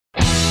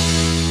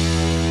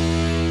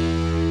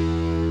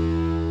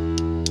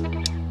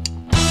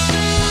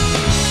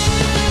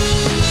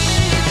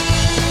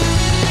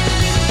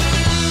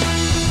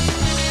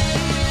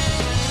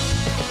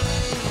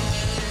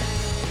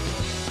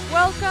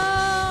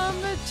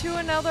to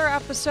another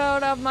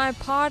episode of my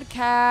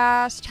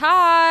podcast.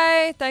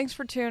 Hi, thanks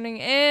for tuning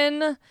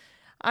in.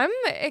 I'm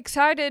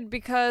excited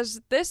because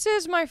this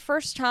is my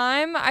first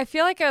time. I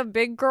feel like a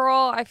big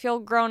girl. I feel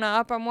grown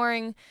up. I'm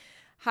wearing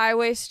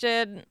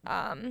high-waisted,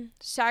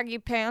 saggy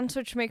pants,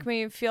 which make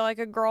me feel like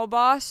a girl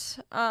boss,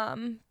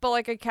 but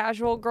like a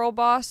casual girl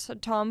boss, a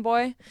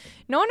tomboy.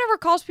 No one ever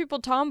calls people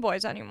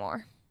tomboys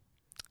anymore.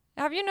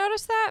 Have you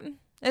noticed that?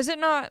 Is it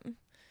not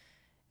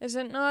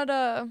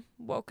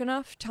woke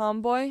enough?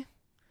 Tomboy?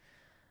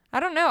 I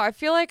don't know. I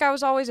feel like I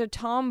was always a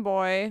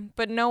tomboy,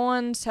 but no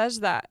one says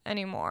that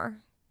anymore.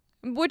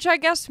 Which I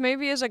guess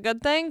maybe is a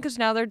good thing, because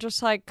now they're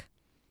just like,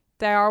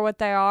 they are what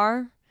they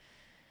are.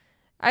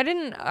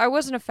 I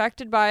wasn't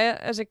affected by it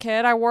as a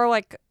kid. I wore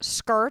like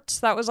skirts.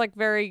 That was like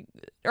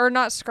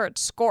not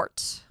skirts,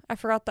 skorts. I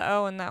forgot the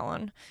O in that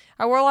one.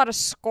 I wore a lot of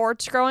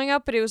skorts growing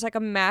up, but it was like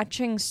a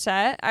matching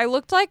set. I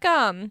looked like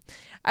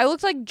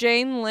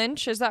Jane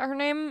Lynch. Is that her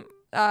name?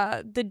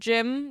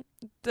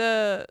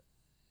 The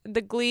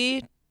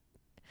Glee.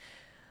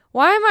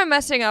 Why am I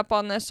messing up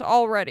on this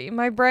already?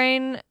 My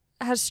brain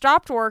has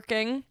stopped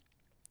working.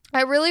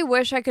 I really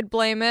wish I could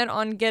blame it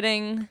on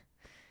getting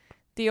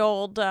the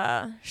old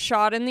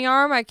shot in the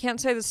arm. I can't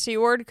say the C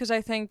word because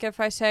I think if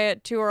I say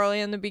it too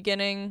early in the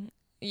beginning,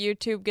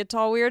 YouTube gets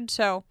all weird.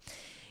 So,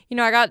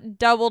 I got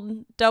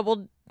double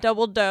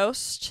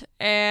dosed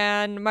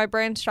and my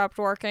brain stopped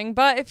working.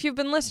 But if you've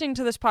been listening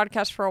to this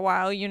podcast for a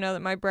while, you know that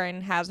my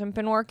brain hasn't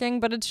been working.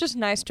 But it's just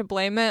nice to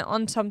blame it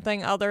on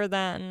something other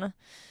than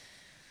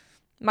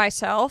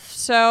myself.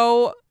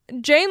 So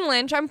Jane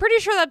Lynch, I'm pretty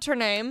sure that's her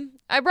name.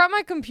 I brought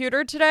my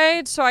computer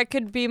today so I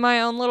could be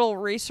my own little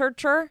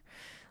researcher.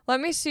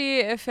 Let me see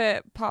if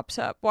it pops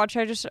up. Watch,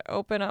 I just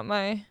open up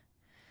my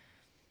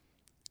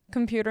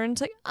computer and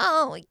it's like,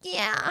 oh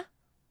yeah.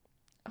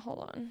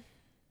 Hold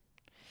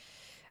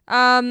on.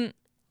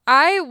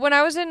 When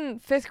I was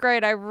in 5th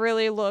grade, I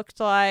really looked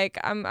like,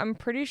 I'm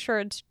pretty sure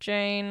it's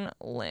Jane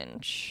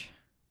Lynch.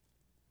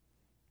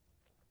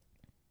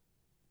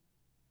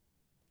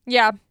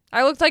 Yeah,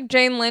 I looked like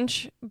Jane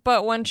Lynch,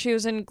 but when she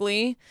was in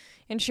Glee,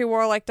 and she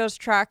wore like those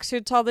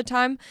tracksuits all the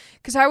time,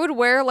 because I would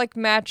wear like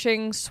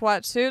matching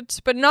sweatsuits,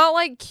 but not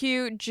like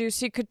cute,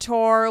 juicy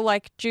couture,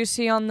 like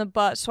juicy on the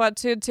butt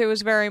sweatsuits. It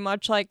was very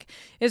much like,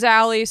 is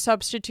Allie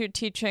substitute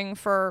teaching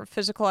for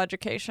physical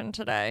education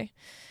today?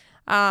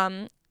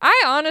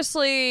 I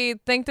honestly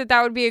think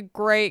that would be a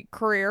great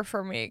career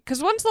for me,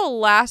 because when's the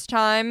last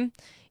time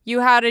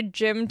you had a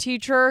gym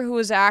teacher who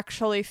was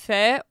actually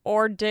fit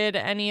or did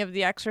any of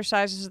the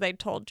exercises they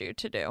told you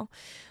to do?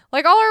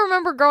 Like, all I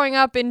remember growing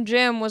up in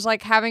gym was,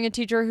 like, having a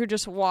teacher who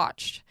just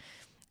watched.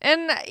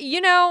 And,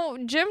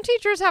 gym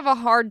teachers have a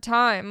hard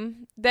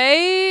time.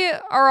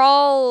 They're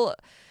all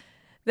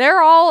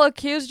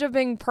accused of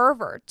being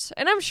perverts.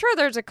 And I'm sure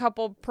there's a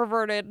couple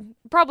perverted,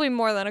 probably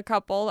more than a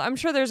couple. I'm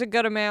sure there's a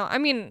good amount. I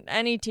mean,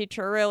 any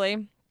teacher,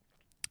 really.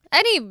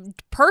 Any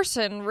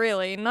person,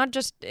 really, not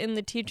just in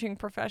the teaching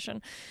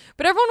profession.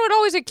 But everyone would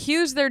always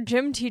accuse their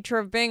gym teacher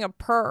of being a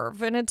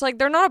perv. And it's like,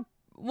 they're not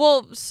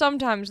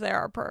sometimes they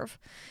are a perv.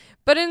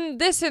 But in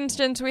this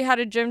instance, we had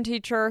a gym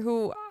teacher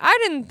who I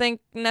didn't think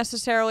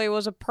necessarily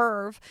was a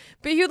perv.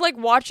 But he would, like,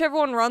 watch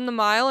everyone run the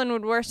mile and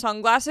would wear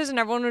sunglasses. And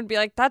everyone would be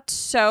like, that's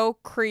so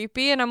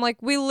creepy. And I'm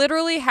like, we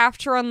literally have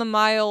to run the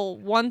mile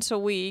once a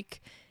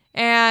week.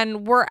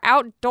 And we're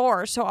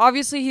outdoors, so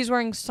obviously he's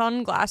wearing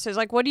sunglasses.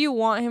 Like, what do you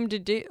want him to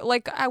do?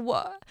 Like,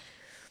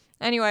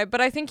 Anyway,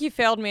 but I think he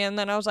failed me, and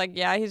then I was like,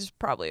 yeah, he's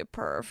probably a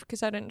perv,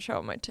 because I didn't show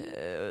him my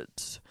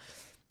tits.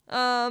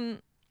 How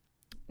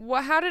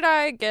did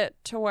I get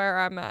to where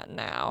I'm at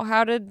now?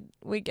 How did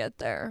we get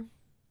there?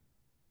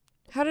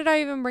 How did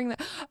I even bring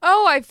that?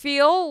 Oh, I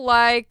feel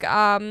like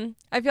a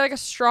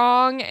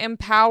strong,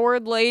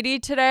 empowered lady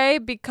today,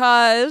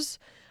 because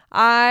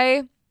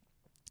I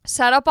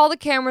set up all the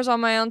cameras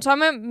on my own. So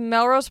I'm at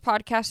Melrose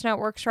Podcast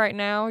Networks right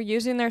now,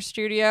 using their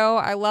studio.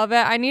 I love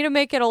it. I need to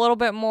make it a little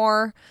bit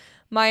more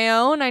my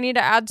own. I need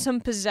to add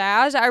some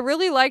pizzazz. I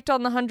really liked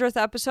on the 100th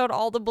episode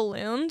all the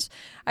balloons.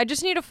 I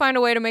just need to find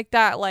a way to make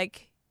that,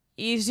 like,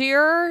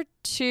 easier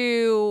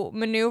to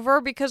maneuver,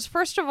 because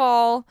first of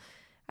all,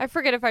 I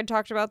forget if I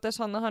talked about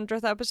this on the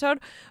 100th episode,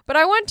 but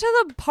I went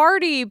to the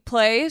party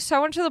place. I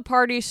went to the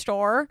party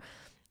store.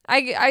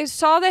 I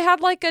saw they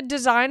had like a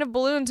design of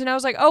balloons, and I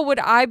was like, oh, would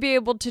I be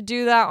able to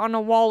do that on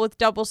a wall with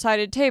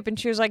double-sided tape? And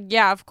she was like,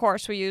 yeah, of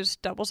course, we use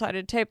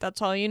double-sided tape.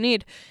 That's all you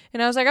need.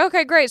 And I was like,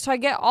 okay, great. So I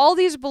get all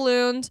these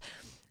balloons.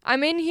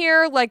 I'm in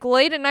here like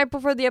late at night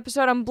before the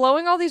episode. I'm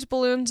blowing all these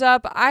balloons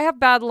up. I have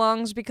bad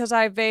lungs because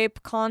I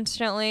vape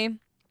constantly.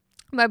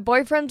 My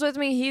boyfriend's with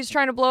me. He's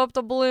trying to blow up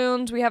the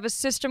balloons. We have a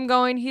system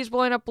going. He's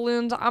blowing up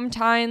balloons. I'm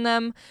tying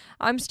them.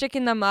 I'm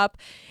sticking them up.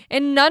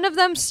 And none of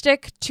them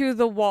stick to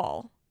the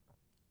wall.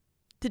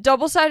 The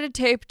double-sided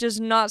tape does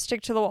not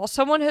stick to the wall.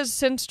 Someone has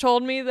since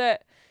told me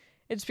that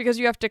it's because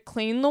you have to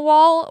clean the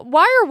wall.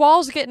 Why are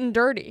walls getting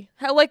dirty?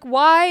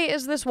 Why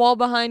is this wall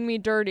behind me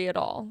dirty at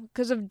all?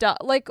 Because of dust.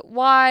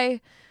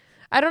 Why?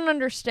 I don't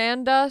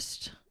understand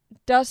dust.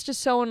 Dust is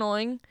so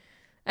annoying.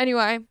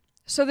 Anyway,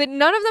 so that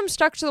none of them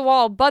stuck to the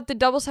wall, but the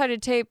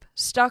double-sided tape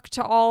stuck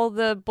to all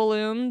the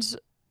balloons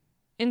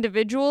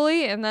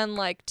individually and then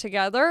like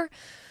together.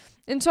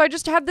 And so I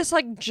just had this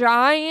like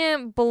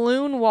giant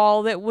balloon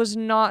wall that was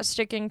not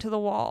sticking to the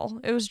wall.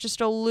 It was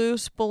just a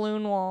loose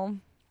balloon wall.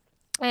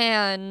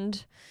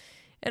 And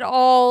it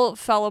all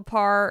fell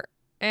apart,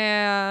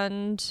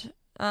 and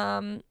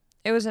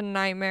it was a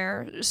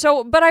nightmare.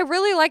 So, but I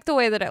really liked the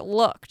way that it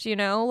looked, you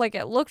know? Like,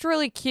 it looked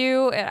really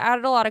cute. It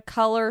added a lot of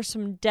color,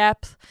 some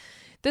depth.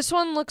 This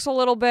one looks a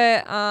little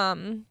bit,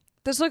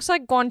 this looks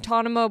like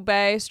Guantanamo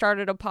Bay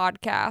started a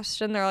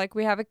podcast, and they're like,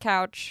 we have a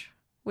couch,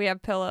 we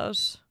have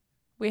pillows,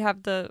 we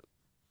have the,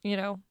 you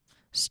know,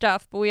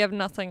 stuff, but we have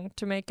nothing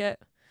to make it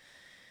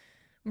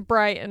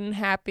bright and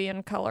happy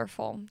and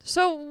colorful.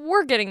 So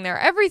we're getting there.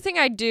 Everything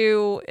I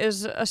do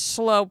is a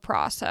slow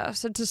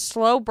process. It's a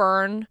slow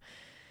burn.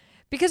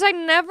 Because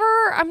I'm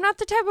not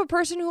the type of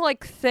person who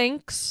like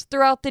thinks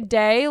throughout the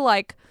day,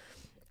 like,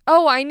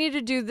 oh, I need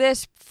to do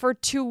this for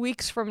 2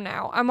 weeks from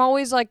now. I'm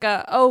always like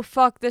oh,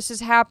 fuck, this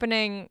is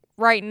happening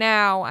right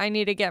now. I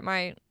need to get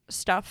my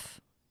stuff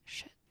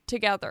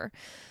together.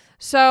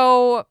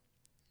 So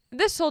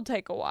this will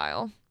take a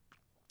while.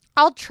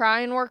 I'll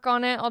try and work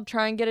on it. I'll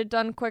try and get it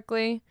done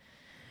quickly.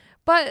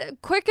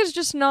 But quick is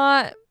just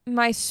not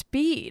my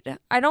speed.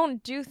 I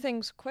don't do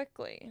things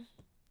quickly.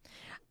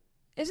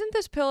 Isn't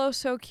this pillow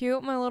so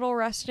cute? My little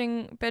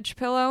resting bitch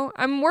pillow.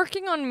 I'm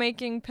working on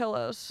making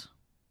pillows.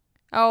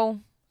 Oh,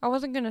 I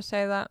wasn't going to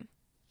say that.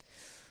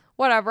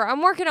 Whatever.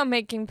 I'm working on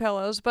making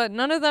pillows, but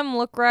none of them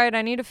look right.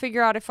 I need to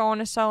figure out if I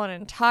want to sell an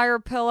entire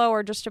pillow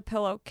or just a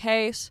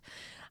pillowcase.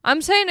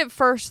 I'm saying it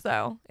first,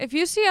 though. If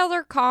you see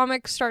other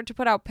comics start to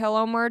put out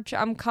pillow merch,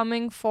 I'm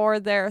coming for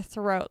their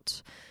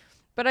throats.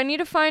 But I need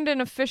to find an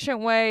efficient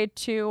way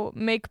to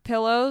make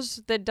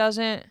pillows that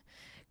doesn't...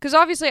 Because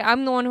obviously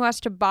I'm the one who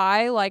has to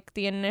buy, like,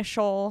 the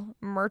initial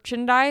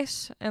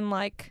merchandise and,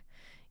 like,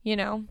 you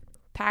know,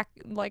 pack,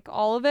 like,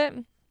 all of it.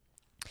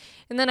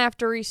 And then I have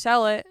to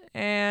resell it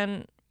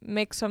and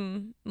make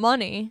some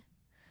money.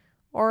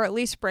 Or at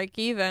least break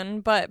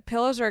even, but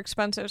pillows are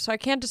expensive, so I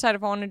can't decide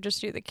if I want to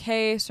just do the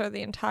case or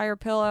the entire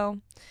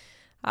pillow.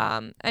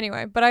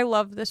 Anyway, but I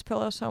love this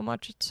pillow so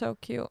much. It's so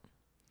cute.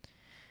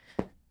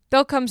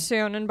 They'll come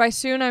soon, and by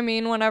soon I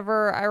mean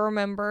whenever I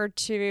remember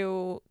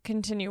to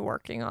continue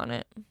working on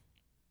it.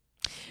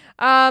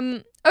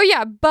 Oh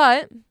yeah,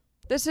 but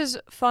this is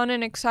fun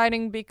and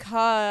exciting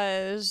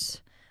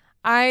because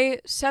I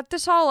set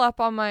this all up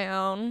on my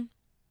own.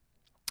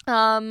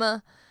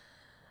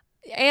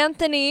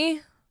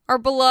 Anthony... Our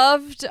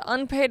beloved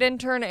unpaid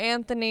intern,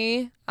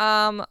 Anthony,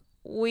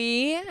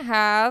 we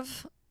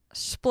have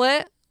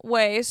split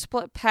ways,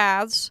 split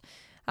paths.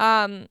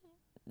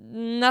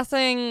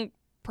 Nothing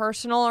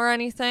personal or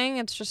anything.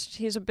 It's just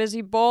he's a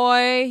busy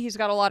boy. He's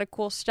got a lot of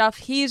cool stuff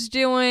he's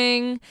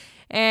doing.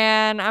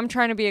 And I'm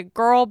trying to be a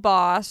girl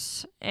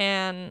boss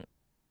and,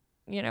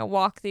 you know,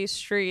 walk these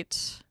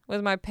streets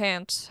with my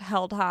pants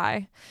held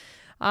high.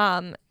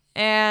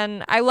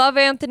 And I love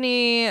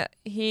Anthony.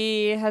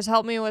 He has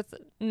helped me with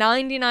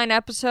 99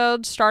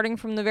 episodes starting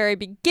from the very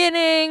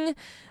beginning.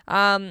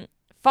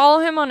 Follow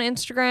him on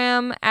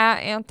Instagram at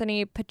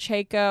Anthony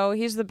Pacheco.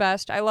 He's the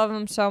best. I love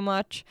him so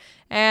much.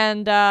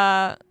 And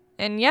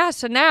yeah,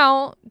 so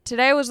now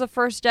today was the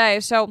first day.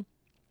 So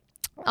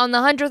on the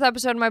 100th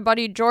episode, my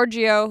buddy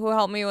Giorgio, who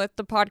helped me with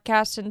the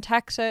podcast in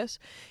Texas,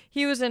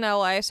 he was in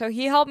LA. So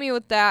he helped me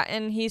with that,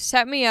 and he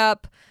set me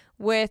up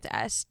with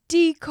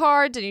SD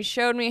cards, and he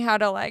showed me how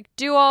to like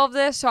do all of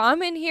this. So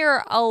I'm in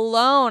here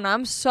alone.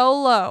 I'm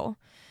solo.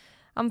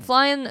 I'm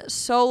flying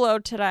solo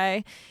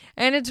today,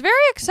 and it's very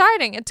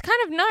exciting. It's kind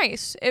of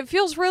nice. It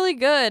feels really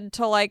good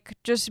to like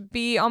just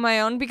be on my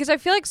own, because I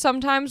feel like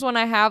sometimes when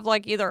I have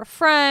like either a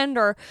friend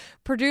or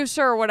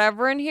producer or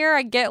whatever in here,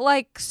 I get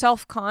like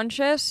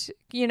self-conscious,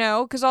 you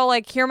know, because I'll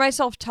like hear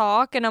myself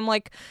talk and I'm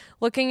like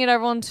looking at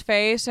everyone's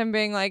face and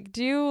being like,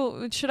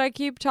 should I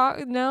keep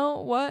talking? No,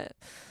 what?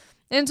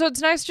 And so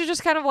it's nice to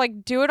just kind of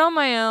like do it on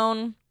my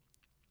own,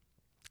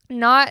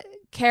 not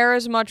care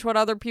as much what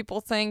other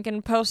people think,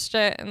 and post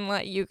it and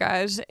let you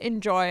guys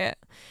enjoy it.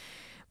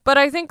 But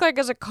I think like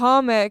as a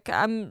comic,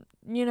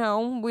 you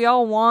know, we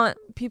all want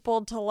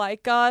people to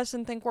like us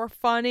and think we're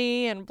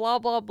funny and blah,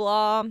 blah,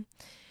 blah,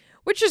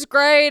 which is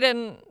great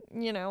and,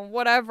 you know,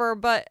 whatever.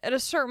 But at a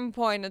certain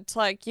point, it's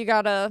like you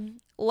gotta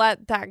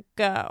let that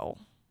go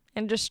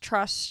and just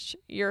trust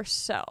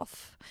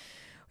yourself,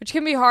 which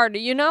can be hard.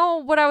 You know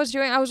what I was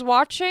doing? I was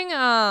watching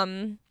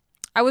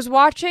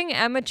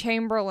Emma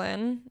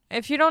Chamberlain.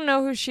 If you don't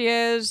know who she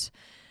is,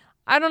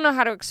 I don't know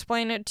how to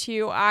explain it to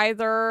you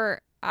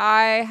either.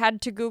 I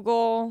had to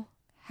Google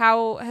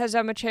how has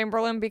Emma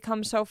Chamberlain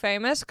become so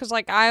famous, because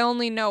like I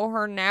only know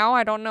her now.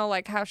 I don't know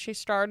like how she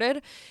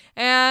started.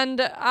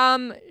 And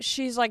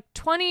she's like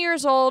 20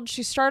 years old.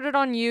 She started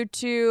on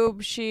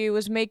YouTube. She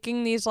was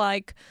making these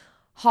like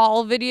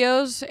haul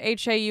videos,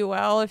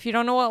 HAUL. If you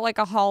don't know what like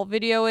a haul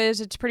video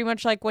is, it's pretty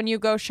much like when you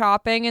go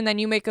shopping and then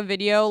you make a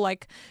video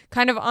like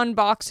kind of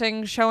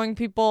unboxing, showing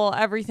people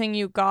everything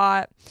you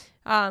got,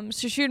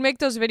 So she would make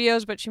those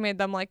videos, but she made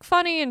them like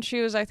funny, and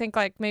she was, I think,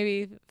 like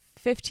maybe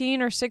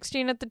 15 or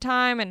 16 at the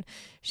time, and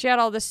she had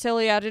all this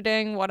silly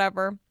editing,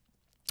 whatever.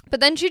 But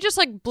then she just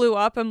like blew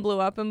up and blew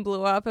up and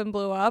blew up and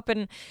blew up,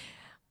 and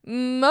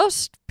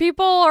most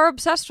people are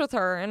obsessed with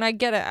her, and I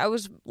get it. I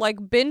was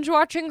like binge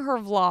watching her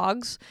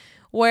vlogs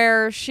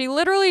where she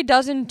literally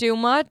doesn't do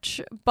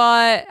much,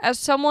 but as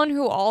someone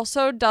who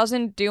also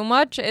doesn't do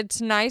much,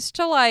 it's nice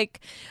to like,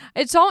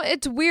 it's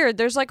weird.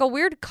 There's like a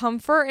weird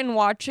comfort in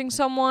watching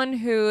someone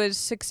who is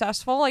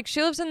successful. Like,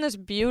 she lives in this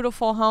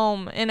beautiful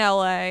home in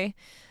LA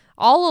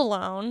all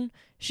alone.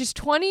 She's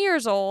 20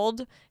 years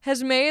old,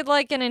 has made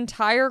like an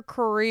entire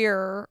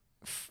career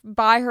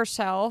by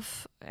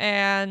herself,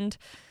 and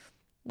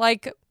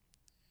like,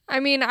 I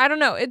mean, I don't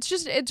know. It's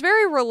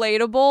very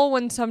relatable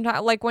when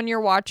sometimes, like, when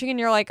you're watching and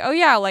you're like, oh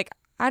yeah, like,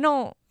 I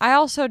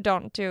also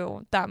don't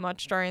do that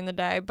much during the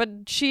day, but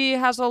she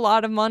has a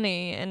lot of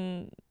money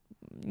and,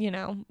 you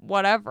know,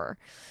 whatever.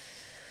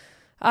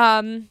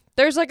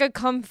 There's like a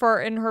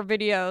comfort in her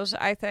videos,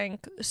 I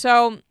think.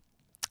 So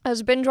I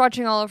was binge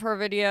watching all of her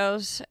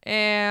videos,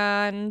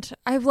 and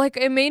I was like,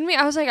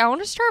 I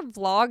want to start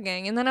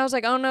vlogging. And then I was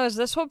like, oh no, is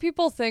this what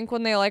people think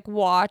when they like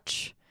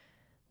watch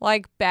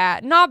like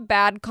not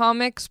bad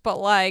comics, but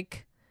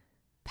like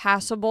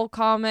passable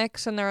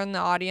comics, and they're in the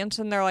audience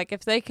and they're like,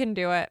 if they can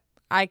do it,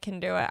 I can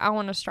do it. I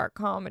want to start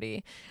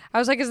comedy. I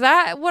was like, is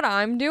that what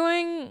I'm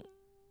doing?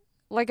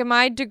 Like, am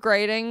I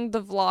degrading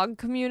the vlog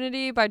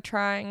community by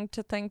trying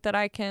to think that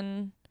I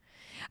can?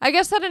 I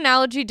guess that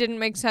analogy didn't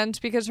make sense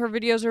because her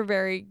videos are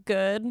very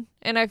good,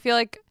 and I feel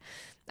like,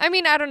 I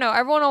mean, I don't know.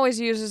 Everyone always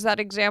uses that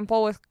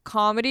example with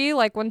comedy.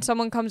 Like, when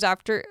someone comes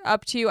up to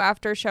you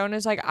after a show and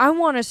is like, I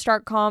want to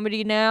start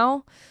comedy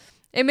now.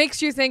 It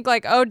makes you think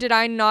like, oh, did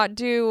I not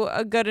do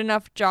a good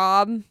enough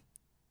job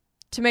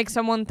to make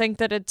someone think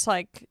that it's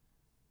like,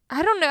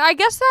 I don't know. I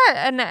guess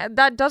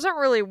that doesn't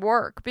really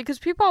work, because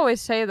people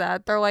always say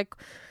that. They're like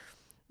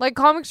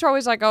comics are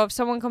always like, oh, if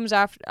someone comes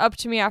up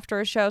to me after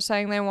a show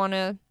saying they want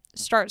to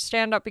start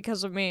stand-up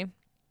because of me,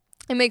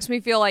 it makes me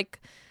feel like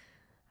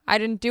I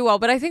didn't do well.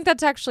 But I think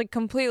that's actually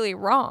completely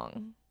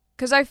wrong,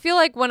 because I feel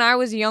like when I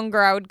was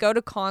younger, I would go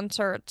to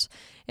concerts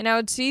and I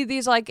would see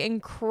these like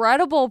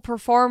incredible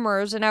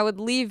performers, and I would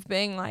leave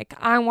being like,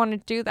 I want to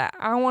do that.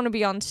 I want to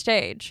be on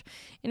stage.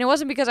 And it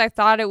wasn't because I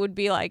thought it would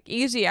be like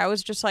easy. I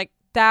was just like,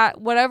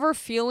 that whatever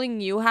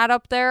feeling you had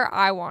up there,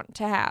 I want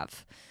to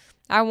have.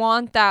 I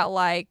want that,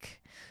 like,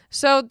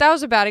 so that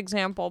was a bad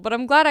example, but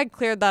I'm glad I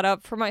cleared that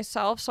up for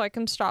myself so I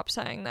can stop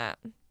saying that.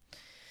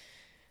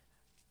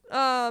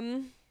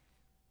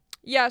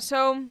 Yeah,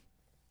 so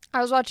I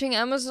was watching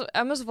Emma's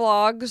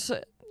vlogs.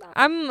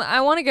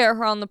 I want to get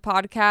her on the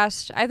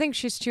podcast. I think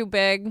she's too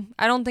big.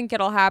 I don't think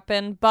it'll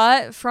happen,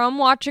 but from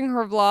watching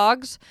her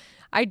vlogs,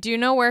 I do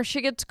know where she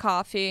gets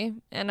coffee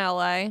in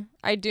LA.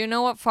 I do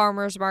know what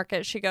farmer's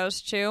market she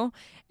goes to.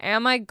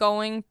 Am I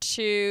going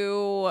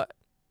to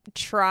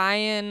try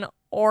and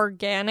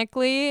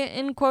organically,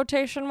 in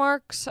quotation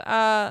marks,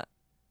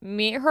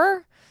 meet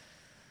her?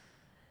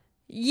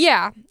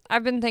 Yeah,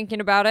 I've been thinking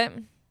about it.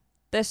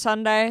 This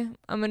Sunday,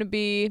 I'm going to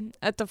be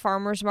at the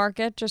farmer's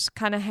market, just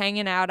kind of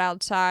hanging out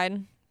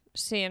outside,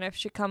 seeing if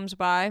she comes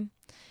by.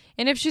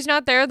 And if she's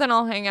not there, then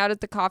I'll hang out at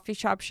the coffee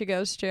shop she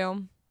goes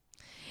to.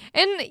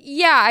 And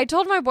yeah, I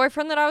told my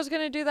boyfriend that I was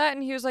going to do that,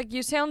 and he was like,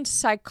 you sound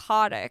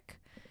psychotic.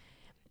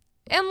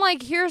 And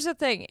like, here's the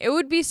thing. It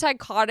would be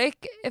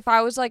psychotic if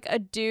I was like a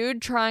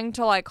dude trying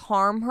to like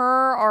harm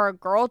her, or a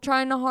girl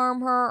trying to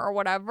harm her, or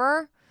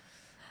whatever.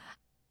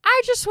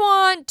 I just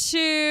want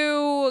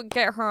to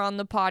get her on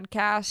the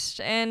podcast,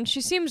 and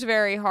she seems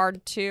very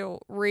hard to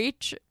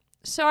reach.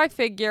 So I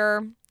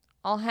figure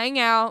I'll hang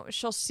out.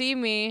 She'll see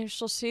me.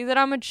 She'll see that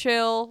I'm a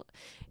chill,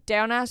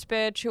 down-ass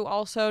bitch who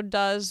also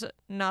does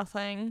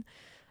nothing.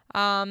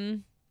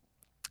 And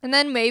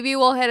then maybe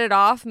we'll hit it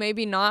off.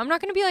 Maybe not. I'm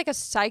not going to be like a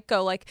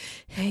psycho, like,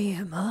 hey,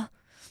 Emma.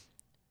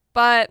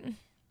 But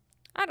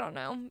I don't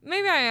know.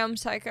 Maybe I am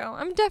psycho.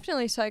 I'm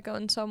definitely psycho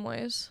in some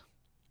ways.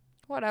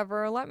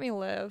 Whatever. Let me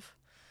live.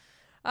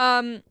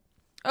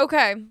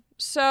 Okay.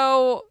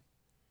 So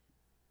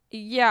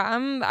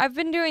yeah, I've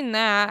been doing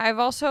that.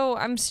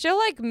 I'm still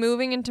like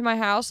moving into my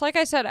house. Like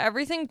I said,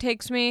 everything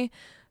takes me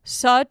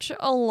such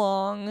a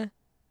long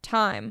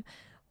time.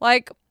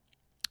 Like,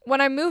 when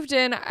I moved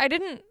in, I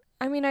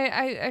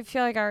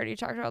feel like I already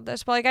talked about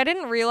this, but like, I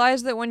didn't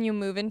realize that when you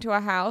move into a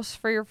house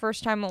for your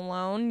first time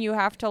alone, you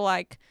have to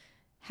like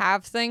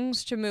have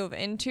things to move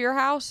into your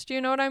house. Do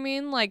you know what I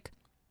mean? Like,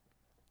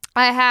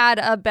 I had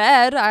a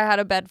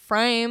bed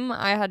frame,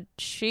 I had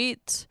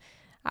sheets,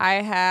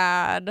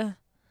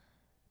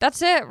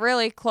 that's it,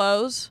 really,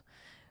 clothes.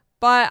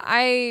 But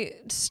I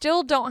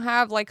still don't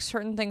have like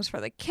certain things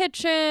for the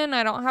kitchen.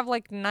 I don't have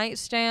like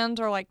nightstands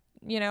or like,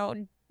 you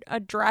know, a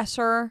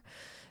dresser.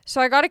 So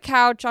I got a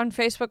couch on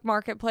Facebook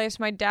Marketplace.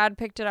 My dad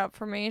picked it up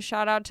for me.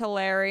 Shout out to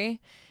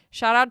Larry.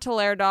 Shout out to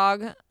Lair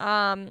Dog.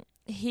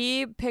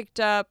 He picked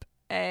up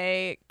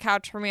a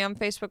couch for me on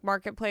Facebook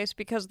Marketplace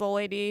because the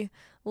lady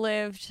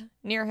lived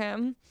near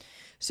him.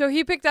 So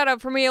he picked that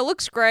up for me. It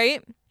looks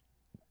great.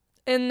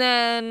 And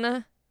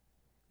then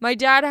my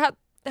dad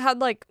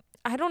had like,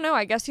 I don't know,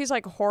 I guess he's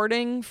like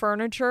hoarding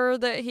furniture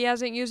that he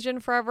hasn't used in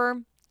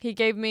forever. He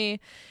gave me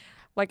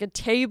like a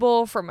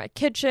table for my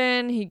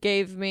kitchen. He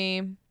gave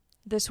me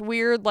this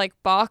weird like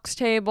box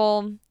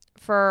table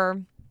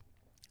for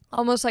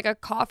almost like a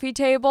coffee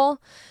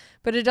table,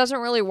 but it doesn't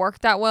really work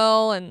that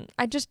well. And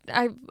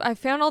I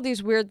found all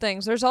these weird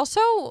things. There's also,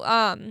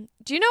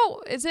 do you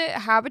know, is it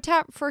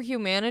Habitat for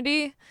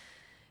Humanity?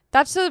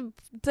 That's a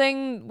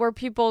thing where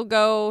people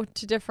go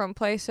to different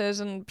places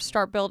and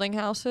start building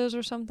houses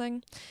or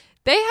something.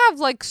 They have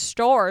like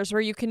stores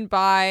where you can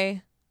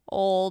buy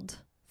old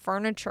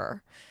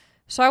furniture.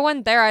 So I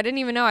went there. I didn't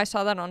even know I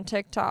saw that on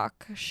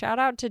TikTok. Shout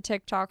out to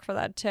TikTok for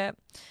that tip.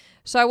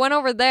 So I went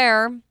over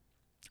there.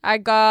 I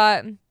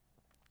got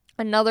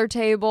another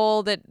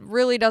table that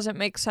really doesn't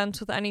make sense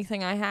with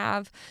anything I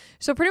have.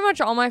 So pretty much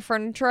all my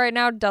furniture right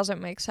now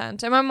doesn't make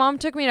sense. And my mom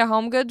took me to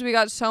Home Goods. We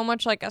got so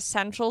much like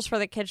essentials for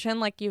the kitchen,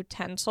 like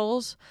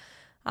utensils.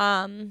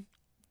 And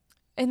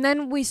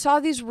then we saw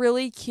these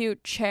really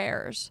cute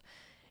chairs.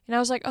 And I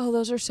was like, oh,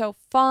 those are so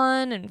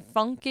fun and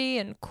funky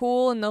and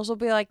cool. And those will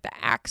be like the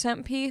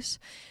accent piece.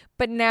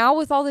 But now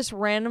with all this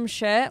random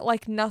shit,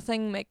 like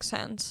nothing makes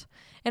sense.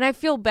 And I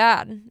feel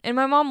bad. And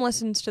my mom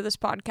listens to this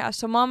podcast.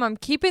 So, Mom, I'm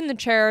keeping the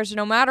chairs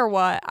no matter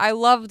what. I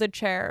love the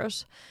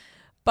chairs.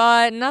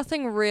 But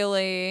nothing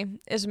really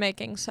is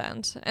making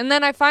sense. And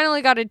then I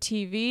finally got a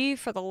TV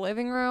for the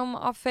living room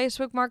off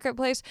Facebook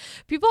Marketplace.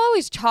 People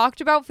always talked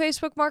about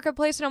Facebook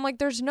Marketplace. And I'm like,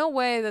 there's no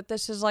way that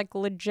this is like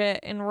legit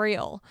and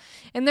real.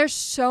 And there's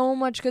so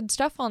much good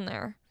stuff on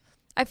there.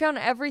 I found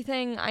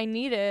everything I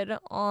needed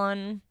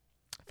on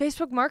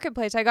Facebook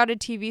Marketplace. I got a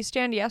TV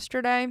stand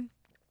yesterday.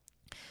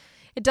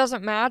 It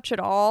doesn't match at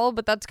all,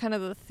 but that's kind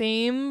of the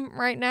theme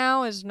right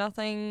now is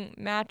nothing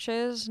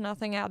matches,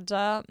 nothing adds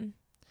up.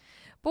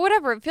 But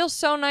whatever, it feels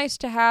so nice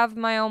to have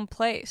my own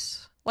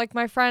place. Like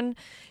my friend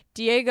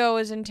Diego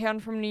is in town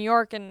from New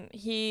York and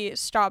he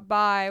stopped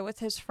by with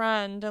his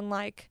friend and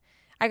like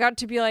I got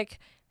to be like,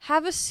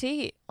 have a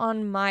seat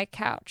on my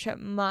couch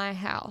at my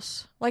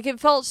house. Like it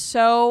felt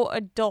so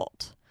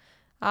adult.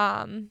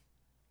 I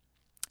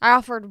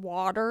offered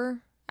water.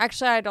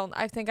 Actually,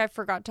 I think I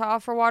forgot to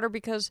offer water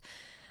because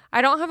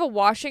I don't have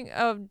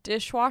a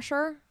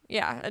dishwasher.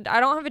 Yeah, I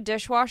don't have a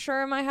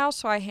dishwasher in my house,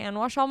 so I hand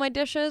wash all my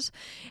dishes.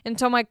 And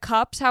so my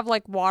cups have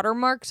like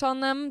watermarks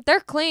on them.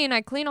 They're clean.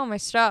 I clean all my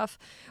stuff,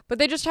 but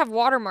they just have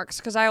watermarks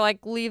because I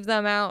like leave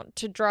them out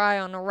to dry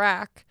on a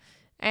rack.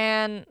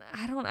 And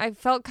I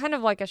felt kind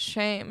of like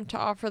ashamed to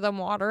offer them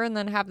water and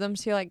then have them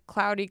see like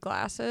cloudy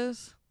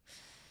glasses.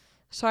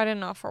 So I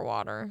didn't offer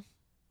water.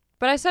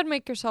 But I said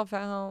make yourself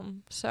at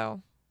home,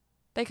 so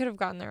they could have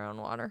gotten their own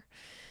water.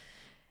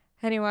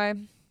 Anyway.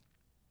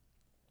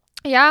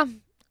 Yeah,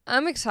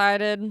 I'm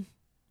excited.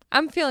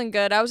 I'm feeling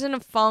good. I was in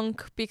a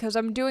funk because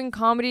I'm doing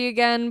comedy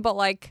again, but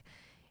like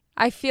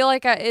I feel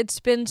like it's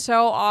been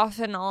so off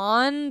and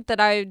on that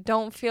I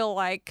don't feel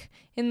like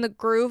in the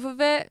groove of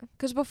it.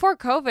 Because before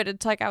COVID,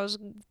 it's like I was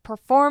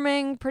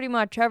performing pretty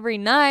much every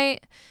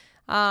night.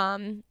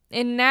 And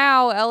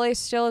now LA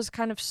still is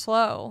kind of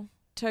slow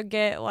to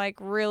get like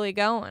really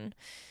going.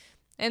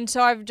 And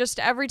so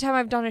every time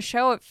I've done a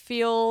show, it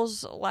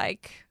feels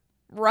like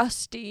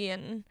rusty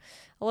and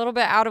a little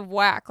bit out of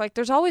whack. Like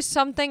there's always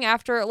something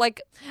after,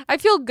 like I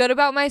feel good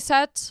about my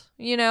sets,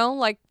 you know,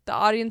 like the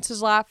audience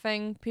is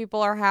laughing, people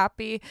are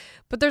happy,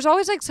 but there's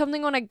always like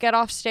something when I get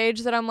off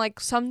stage that I'm like,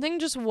 something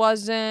just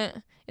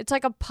wasn't, it's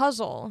like a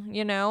puzzle,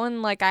 you know,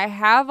 and like I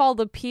have all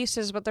the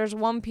pieces, but there's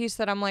one piece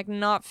that I'm like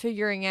not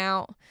figuring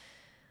out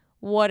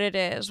what it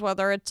is,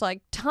 whether it's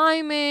like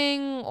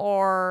timing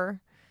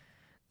or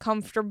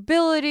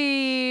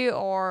comfortability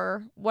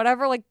or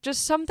whatever, like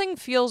just something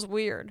feels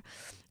weird.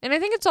 And I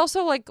think it's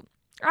also like,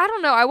 I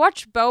don't know. I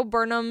watched Bo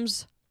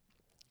Burnham's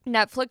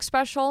Netflix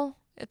special.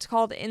 It's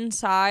called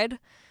Inside.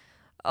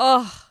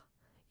 Ugh.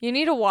 You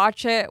need to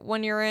watch it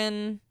when you're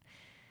in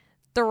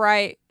the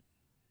right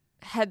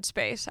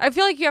headspace. I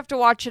feel like you have to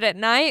watch it at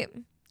night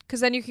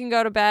because then you can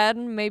go to bed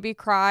and maybe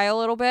cry a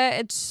little bit.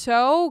 It's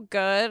so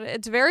good.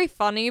 It's very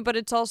funny, but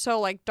it's also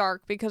like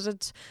dark because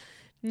it's,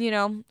 you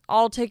know,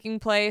 all taking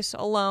place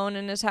alone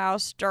in his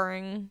house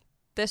during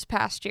this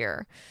past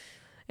year.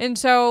 And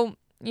so,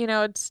 you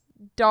know, it's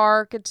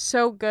dark, it's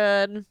so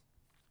good,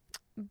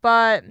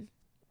 but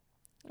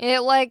it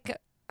like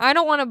I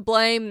don't want to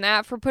blame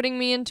that for putting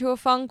me into a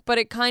funk, but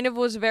it kind of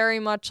was very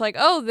much like,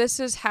 oh, this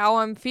is how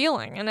I'm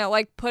feeling, and it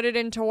like put it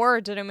into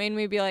words and it made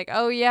me be like,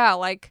 oh yeah,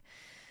 like,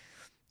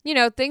 you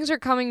know, things are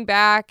coming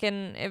back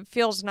and it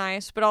feels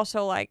nice, but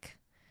also like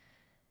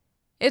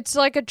it's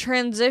like a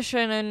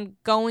transition and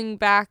going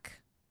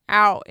back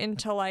out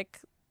into like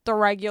the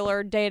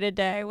regular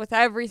day-to-day with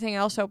everything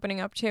else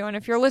opening up too. And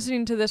if you're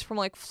listening to this from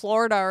like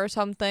Florida or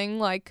something,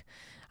 like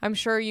I'm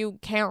sure you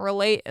can't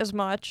relate as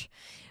much,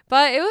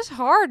 but it was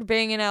hard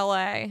being in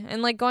LA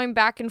and like going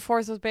back and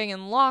forth with being in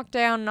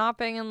lockdown, not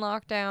being in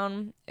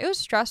lockdown. It was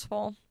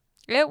stressful.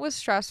 The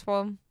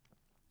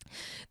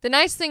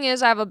nice thing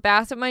is I have a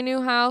bath at my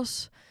new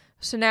house,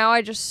 so now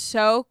I just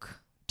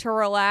soak to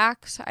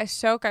relax. I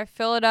soak, I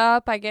fill it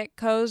up, I get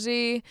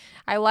cozy,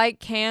 I light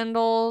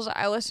candles,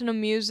 I listen to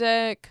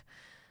music.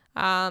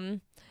 My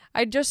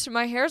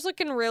hair's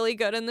looking really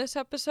good in this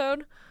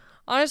episode.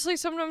 Honestly,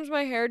 sometimes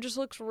my hair just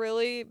looks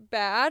really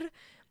bad.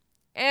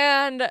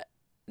 And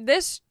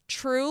this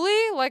truly,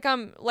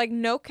 I'm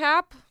no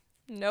cap,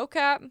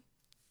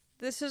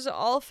 this is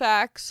all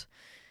facts.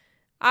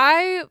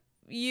 I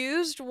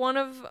used one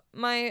of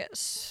my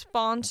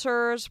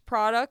sponsors'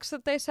 products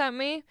that they sent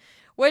me,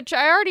 which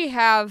I already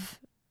have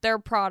their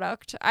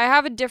product. I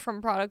have a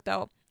different product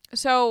though.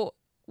 So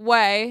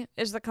Ouai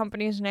is the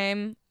company's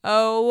name.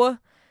 Ouai.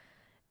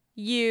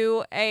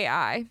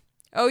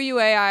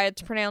 Ouai,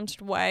 it's pronounced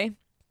Ouai.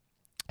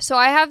 So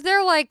I have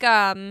their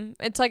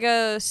it's like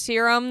a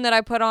serum that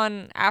I put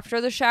on after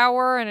the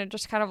shower, and it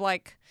just kind of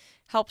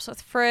helps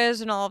with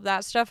frizz and all of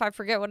that stuff. I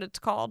forget what it's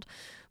called.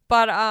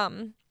 But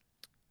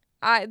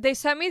they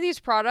sent me these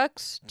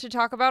products to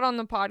talk about on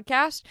the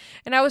podcast,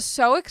 and I was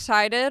so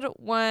excited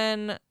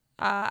when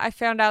I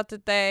found out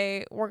that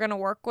they were going to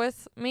work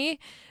with me,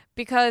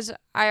 because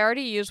I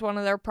already use one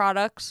of their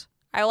products.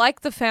 I like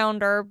the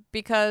founder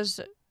because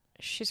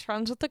she's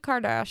friends with the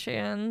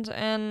Kardashians,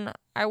 and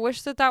I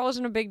wish that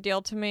wasn't a big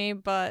deal to me,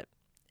 but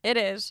it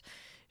is.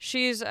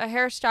 She's a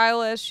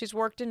hairstylist. She's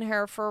worked in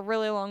hair for a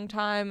really long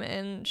time,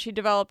 and she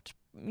developed,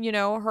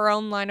 her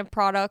own line of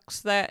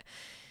products that,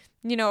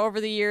 over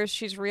the years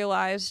she's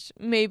realized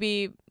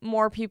maybe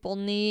more people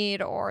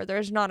need, or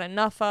there's not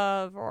enough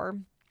of, or,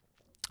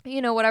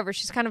 whatever.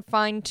 She's kind of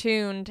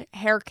fine-tuned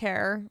hair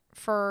care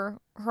for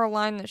her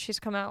line that she's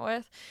come out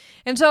with.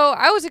 And so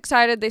I was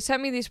excited. They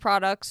sent me these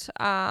products,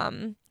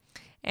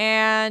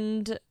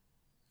 and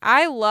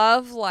I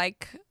love,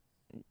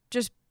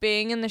 just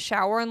being in the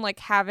shower and,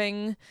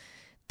 having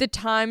the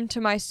time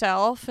to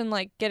myself and,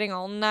 getting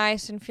all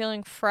nice and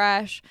feeling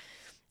fresh.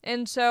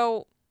 And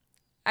so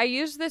I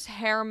used this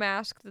hair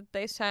mask that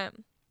they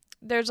sent.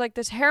 There's,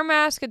 this hair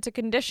mask. It's a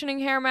conditioning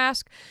hair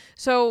mask.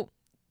 So,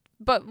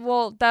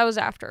 that was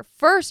after.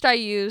 First, I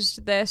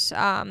used this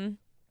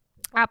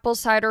apple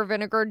cider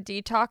vinegar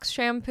detox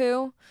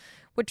shampoo,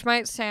 which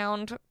might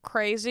sound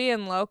crazy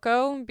and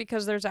loco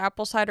because there's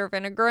apple cider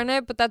vinegar in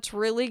it, but that's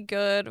really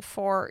good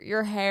for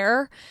your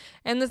hair.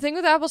 And the thing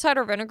with apple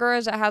cider vinegar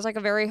is it has a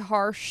very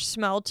harsh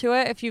smell to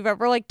it. If you've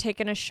ever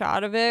taken a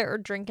shot of it or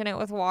drinking it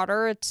with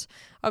water, it's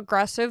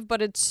aggressive,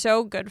 but it's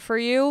so good for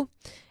you.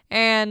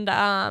 And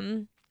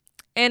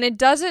it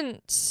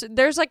doesn't,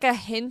 there's a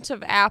hint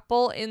of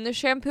apple in the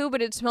shampoo,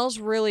 but it smells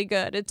really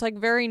good. It's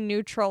very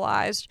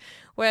neutralized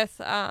with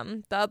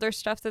the other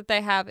stuff that they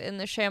have in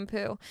the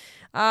shampoo.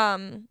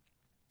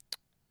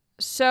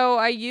 So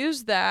I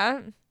use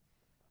that.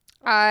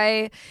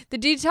 The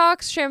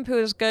detox shampoo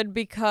is good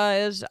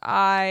because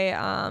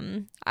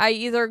I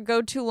either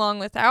go too long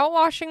without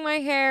washing my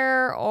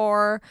hair,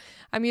 or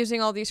I'm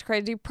using all these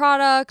crazy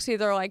products,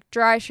 either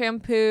dry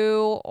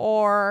shampoo,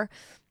 or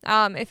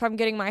if I'm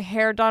getting my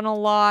hair done a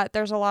lot,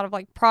 there's a lot of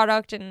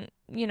product and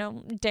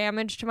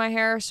damage to my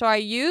hair. So I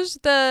use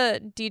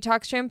the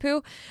detox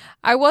shampoo.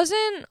 I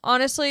wasn't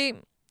honestly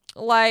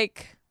I'm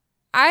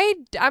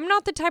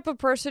not the type of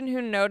person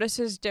who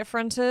notices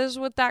differences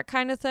with that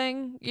kind of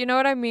thing. You know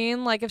what I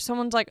mean? If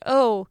someone's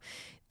oh,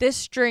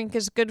 this drink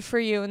is good for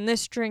you and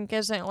this drink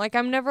isn't.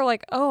 I'm never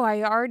oh,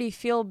 I already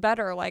feel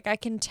better. I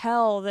can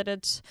tell that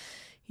it's,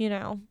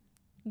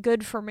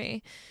 good for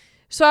me.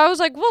 So I was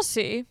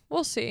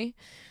we'll see.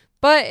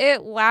 But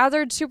it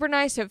lathered super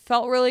nice. It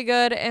felt really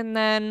good. And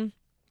then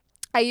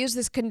I used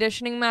this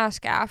conditioning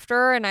mask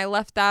after, and I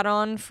left that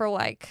on for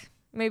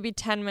maybe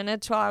 10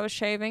 minutes while I was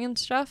shaving and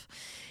stuff.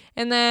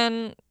 And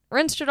then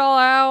rinsed it all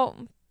out,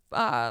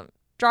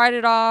 dried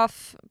it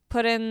off,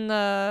 put in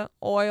the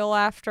oil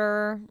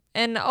after.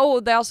 And,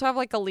 they also have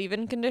a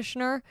leave-in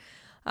conditioner.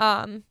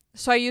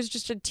 So I used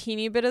just a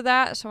teeny bit of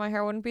that so my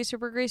hair wouldn't be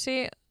super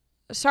greasy.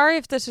 Sorry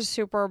if this is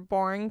super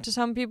boring to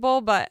some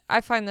people, but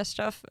I find this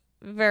stuff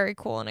very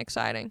cool and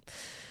exciting.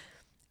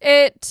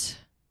 It,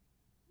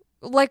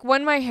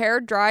 when my hair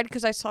dried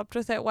because I slept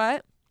with it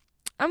wet,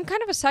 I'm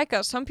kind of a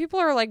psycho. Some people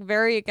are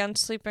very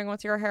against sleeping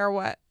with your hair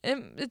wet.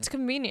 It's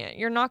convenient.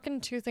 You're knocking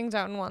two things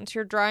out in once.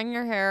 You're drying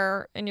your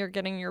hair and you're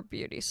getting your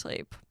beauty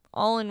sleep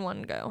all in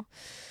one go.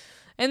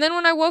 And then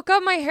when I woke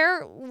up, my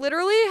hair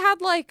literally had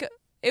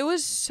it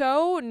was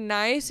so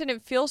nice and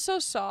it feels so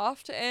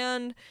soft,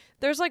 and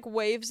there's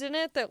waves in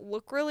it that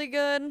look really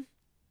good.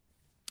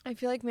 I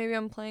feel maybe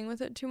I'm playing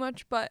with it too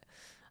much, but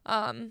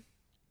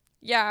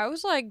yeah, I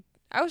was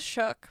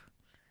shook.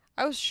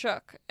 I was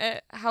shook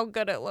at how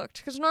good it looked,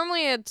 because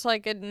normally it's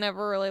it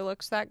never really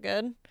looks that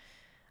good,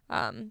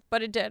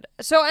 but it did.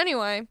 So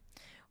anyway,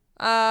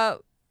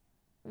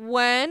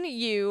 when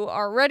you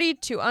are ready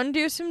to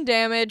undo some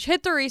damage,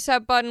 hit the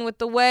reset button with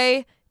the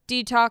Ouai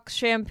Detox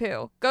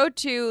Shampoo. Go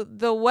to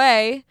the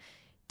Ouai,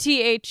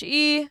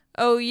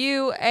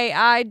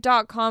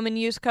 TheOuai.com, and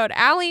use code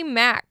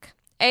ALIMAC,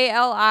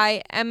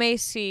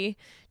 ALIMAC,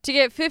 to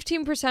get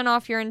 15%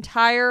 off your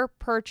entire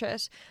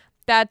purchase.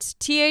 That's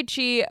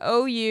TheOuai.com.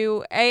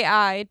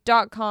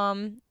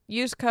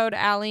 use code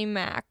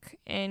AllieMac,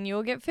 and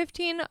you'll get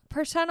 15%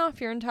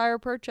 off your entire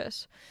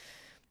purchase.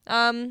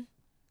 I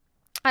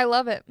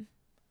love it.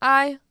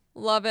 I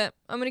love it.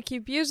 I'm going to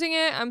keep using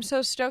it. I'm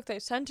so stoked they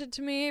sent it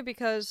to me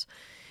because,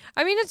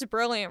 I mean, it's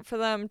brilliant for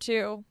them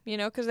too, you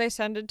know, because they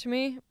send it to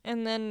me,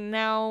 and then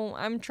now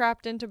I'm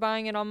trapped into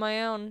buying it on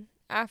my own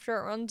after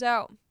it runs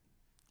out.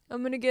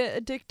 I'm going to get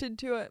addicted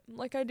to it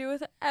like I do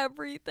with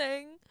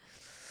everything.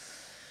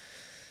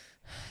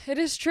 It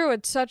is true.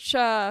 It's such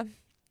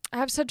I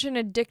have such an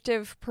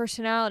addictive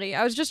personality.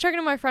 I was just talking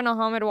to my friend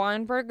Ahmed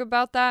Weinberg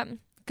about that,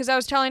 because I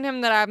was telling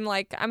him that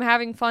I'm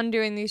having fun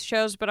doing these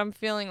shows, but I'm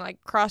feeling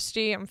like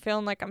crusty. I'm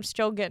feeling like I'm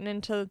still getting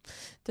into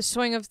the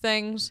swing of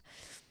things.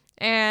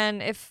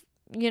 And if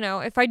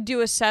I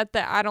do a set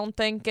that I don't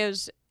think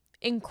is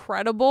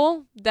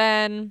incredible,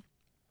 then,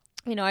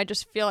 I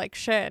just feel like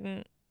shit.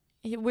 And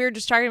we were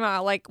just talking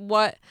about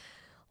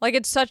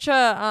it's such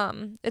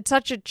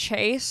a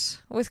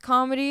chase with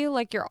comedy.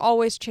 Like, you're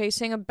always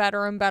chasing a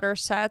better and better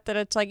set, that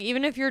it's like,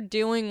 even if you're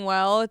doing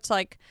well, it's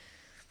like,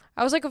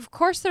 I was like, of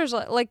course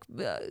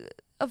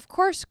of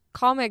course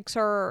comics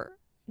are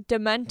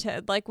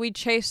demented. Like, we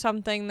chase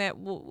something that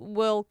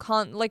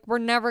we're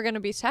never going to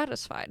be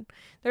satisfied.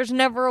 There's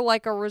never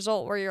like a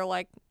result where you're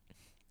like,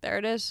 there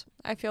it is.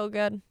 I feel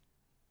good.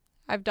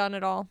 I've done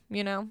it all,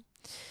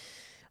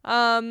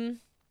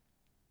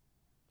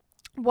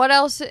 What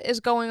else is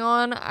going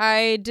on?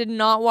 I did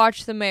not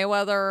watch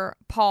the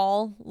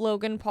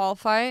Logan Paul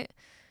fight.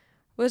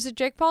 Was it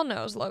Jake Paul?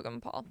 No, it was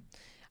Logan Paul.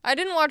 I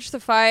didn't watch the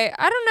fight.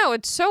 I don't know.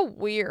 It's so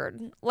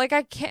weird. Like,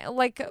 I can't,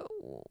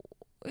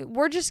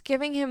 we're just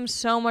giving him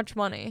so much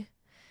money.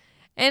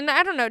 And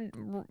I don't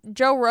know,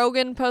 Joe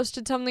Rogan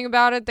posted something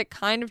about it that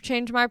kind of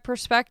changed my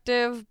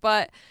perspective,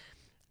 but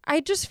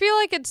I just feel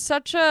like it's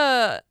such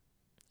a,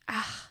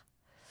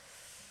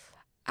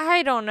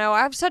 I don't know.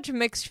 I have such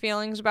mixed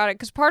feelings about it,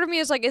 because part of me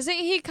is like, isn't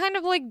he kind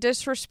of like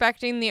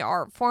disrespecting the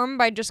art form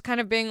by just kind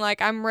of being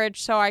like, I'm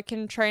rich so I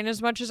can train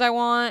as much as I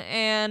want,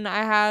 and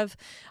I have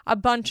a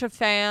bunch of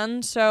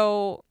fans,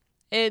 so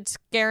it's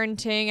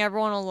guaranteeing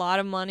everyone a lot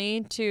of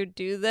money to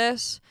do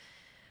this.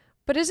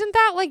 But isn't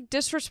that like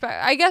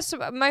disrespect? I guess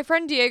my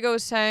friend Diego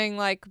is saying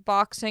like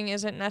boxing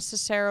isn't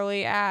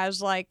necessarily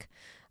as like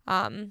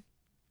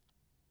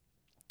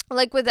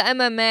with the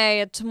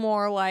MMA, it's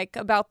more like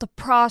about the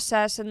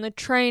process and the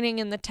training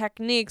and the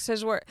techniques,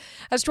 as to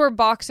where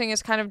boxing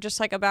is kind of just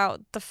like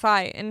about the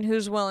fight and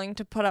who's willing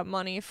to put up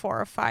money for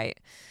a fight.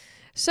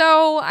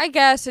 So I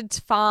guess it's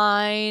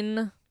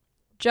fine.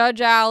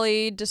 Judge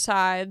Allie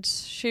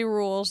decides, she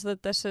rules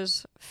that this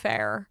is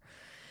fair.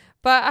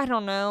 But I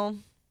don't know.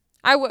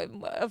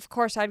 Of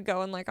course, I'd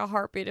go in like a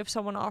heartbeat if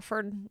someone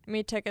offered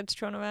me tickets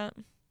to an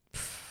event.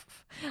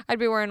 I'd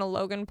be wearing a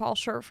Logan Paul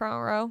shirt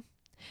front row.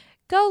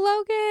 Go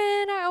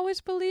Logan! I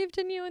always believed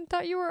in you and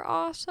thought you were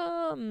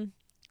awesome.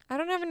 I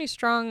don't have any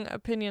strong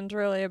opinions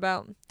really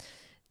about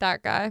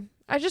that guy.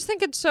 I just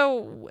think it's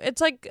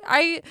like,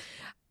 I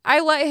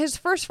like his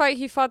first fight.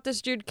 He fought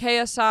this dude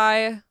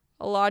KSI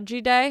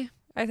Olajide.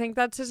 I think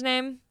that's his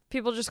name.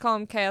 People just call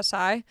him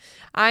KSI.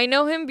 I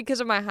know him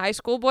because of my high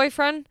school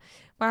boyfriend.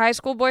 My high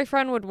school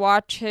boyfriend would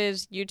watch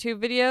his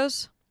YouTube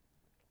videos,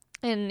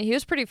 and he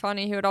was pretty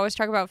funny. He would always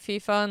talk about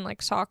FIFA and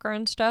like soccer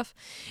and stuff.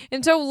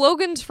 And so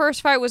Logan's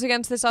first fight was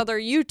against this other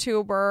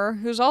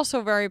YouTuber who's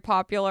also very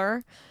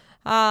popular.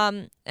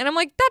 And I'm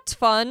like, that's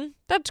fun.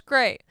 That's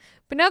great.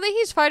 But now that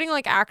he's fighting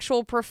like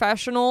actual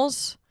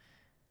professionals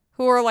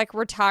who are like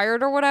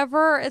retired or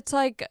whatever, it's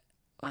like,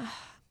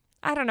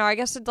 I don't know. I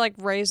guess it like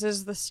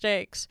raises the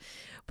stakes.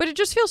 But it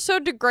just feels so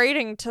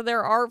degrading to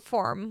their art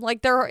form.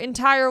 Like, their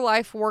entire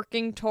life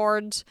working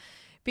towards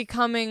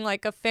becoming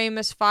like a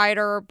famous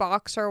fighter or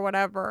boxer or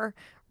whatever,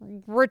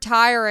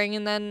 retiring,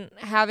 and then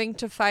having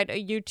to fight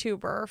a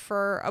YouTuber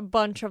for a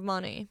bunch of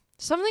money.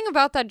 Something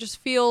about that just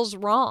feels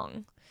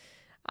wrong.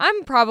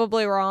 I'm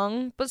probably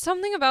wrong, but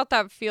something about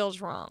that feels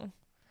wrong.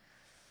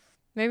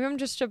 Maybe I'm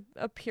just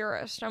a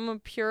purist. I'm a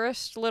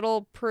purist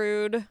little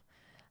prude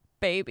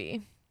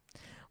baby.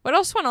 What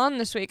else went on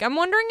this week? I'm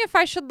wondering if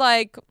I should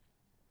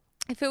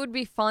if it would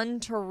be fun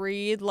to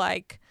read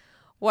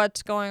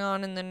what's going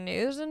on in the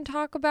news and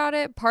talk about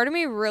it. Part of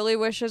me really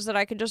wishes that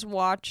I could just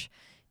watch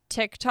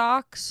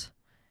TikToks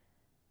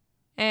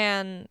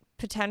and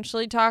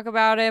potentially talk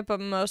about it, but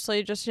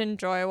mostly just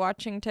enjoy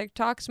watching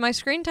TikToks. My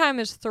screen time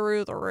is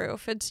through the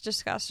roof. It's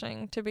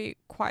disgusting, to be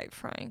quite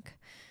frank.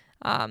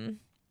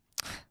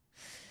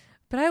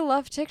 But I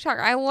love TikTok.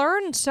 I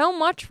learn so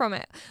much from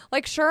it.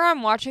 Sure,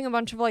 I'm watching a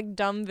bunch of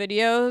dumb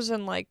videos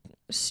and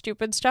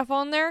stupid stuff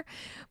on there,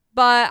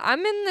 but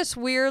I'm in this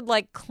weird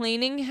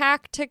cleaning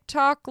hack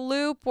TikTok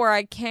loop where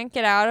I can't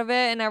get out of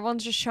it, and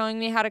everyone's just showing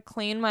me how to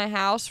clean my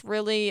house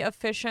really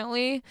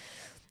efficiently.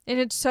 And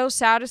it's so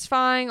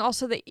satisfying.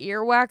 Also, the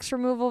earwax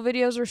removal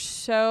videos are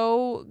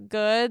so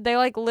good. They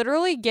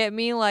literally get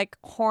me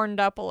horned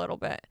up a little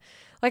bit.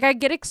 I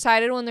get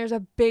excited when there's a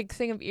big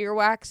thing of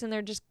earwax and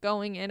they're just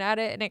going in at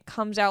it and it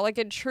comes out.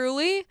 It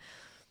truly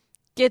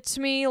gets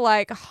me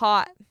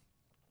hot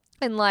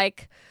and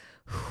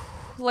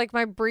like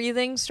my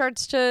breathing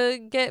starts to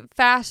get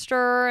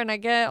faster and I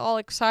get all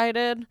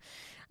excited.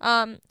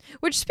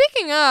 Which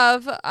speaking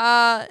of,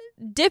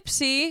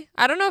 Dipsea,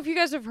 I don't know if you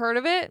guys have heard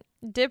of it.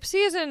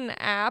 Dipsea is an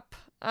app,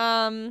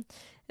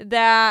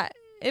 that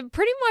it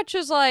pretty much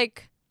is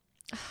like,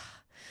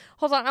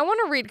 hold on, I want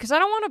to read because I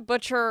don't want to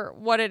butcher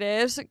what it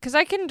is because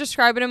I can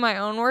describe it in my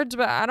own words,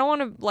 but I don't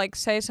want to like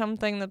say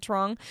something that's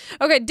wrong.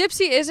 Okay,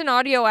 Dipsea is an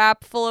audio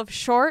app full of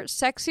short,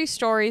 sexy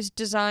stories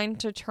designed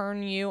to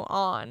turn you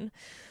on.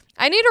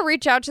 I need to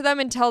reach out to them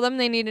and tell them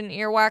they need an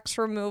earwax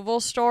removal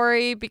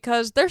story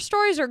because their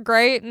stories are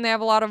great and they have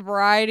a lot of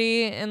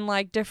variety and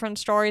like different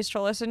stories to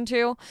listen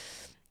to.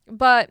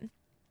 But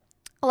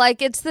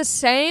like, it's the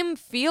same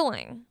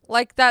feeling.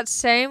 Like, that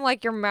same,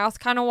 like, your mouth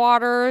kind of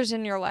waters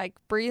and you're, like,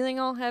 breathing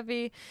all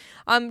heavy.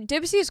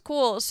 Dipsea's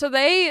cool. So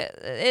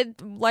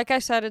like I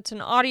said, it's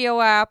an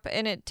audio app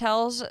and it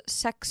tells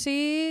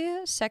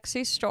sexy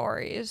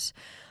stories.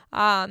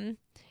 And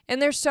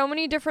there's so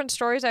many different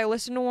stories. I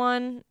listened to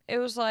one. It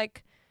was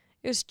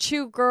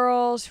two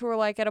girls who were,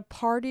 like, at a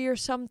party or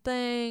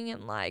something.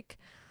 And, like,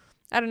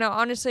 I don't know.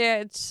 Honestly,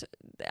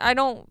 I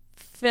don't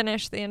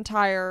finish the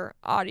entire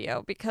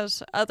audio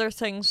because other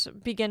things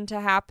begin to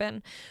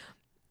happen.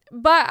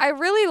 But I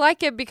really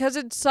like it because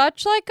it's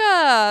such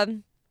a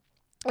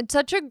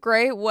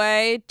great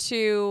way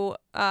to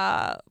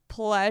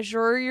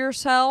pleasure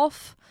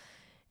yourself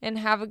and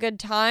have a good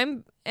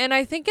time. And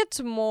I think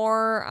it's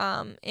more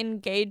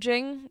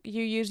engaging.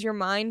 You use your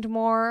mind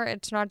more.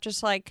 It's not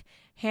just like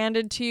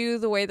handed to you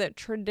the way that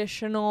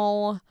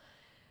traditional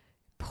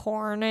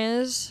porn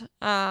is.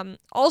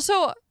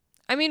 Also,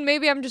 I mean,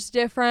 maybe I'm just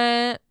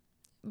different,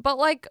 but,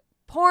 like,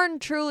 porn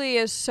truly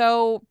is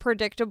so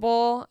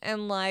predictable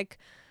and, like,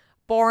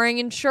 boring,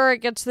 and sure, it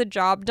gets the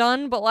job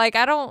done, but, like,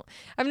 I've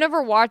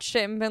never watched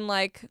it and been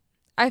like,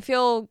 I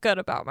feel good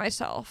about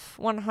myself,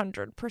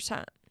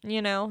 100%, you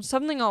know?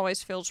 Something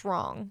always feels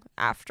wrong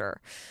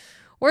after.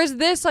 Whereas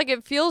this, like,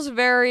 it feels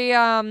very,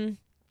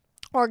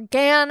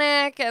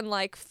 organic and,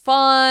 like,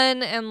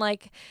 fun and,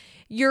 like,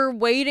 you're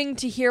waiting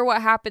to hear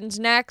what happens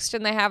next,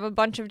 and they have a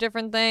bunch of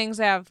different things.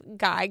 They have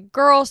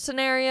guy-girl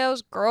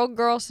scenarios,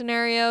 girl-girl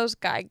scenarios,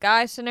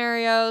 guy-guy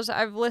scenarios.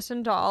 I've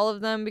listened to all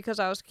of them because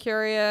I was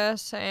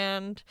curious,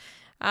 and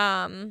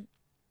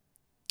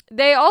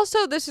they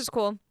also, this is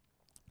cool,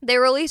 they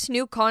release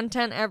new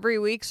content every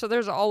week, so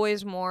there's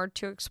always more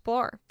to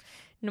explore,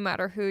 no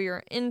matter who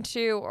you're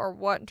into or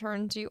what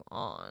turns you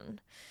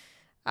on.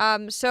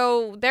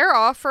 So they're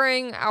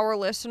offering our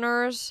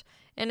listeners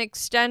an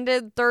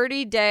extended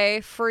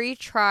 30-day free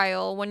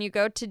trial when you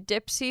go to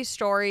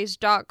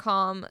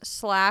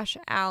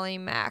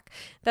dipseastories.com/AllieMac.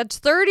 That's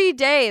 30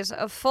 days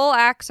of full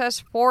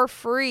access for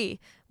free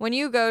when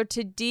you go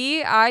to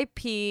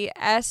DIPSEA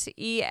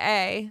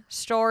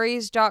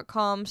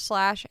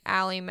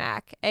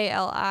stories.com/AllieMac,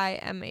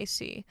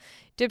 ALIMAC.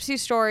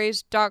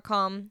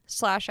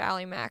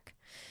 dipseastories.com/AllieMac.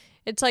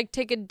 It's like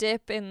take a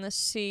dip in the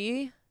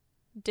sea.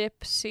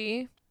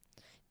 Dipsea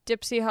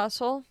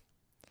hustle.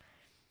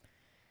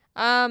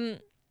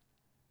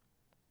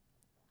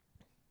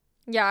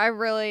 Yeah, I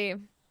really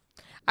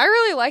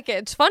like it.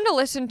 It's fun to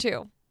listen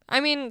to.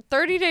 I mean,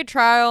 30-day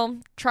trial,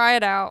 try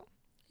it out.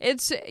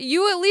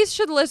 You at least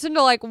should listen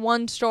to like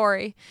one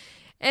story.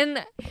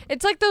 And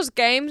it's like those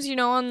games, you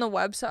know, on the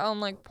website, on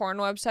like porn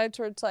websites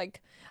where it's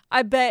like,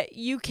 I bet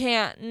you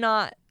can't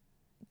not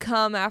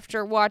come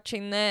after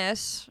watching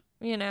this,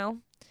 you know.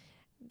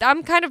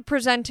 I'm kind of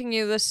presenting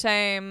you the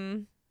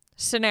same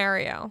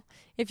scenario.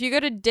 If you go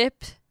to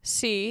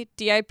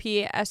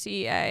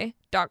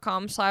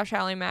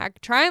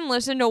DIPSEA.com/AllieMac, try and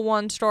listen to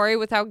one story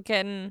without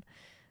getting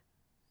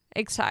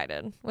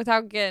excited,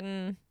 without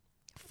getting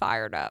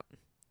fired up.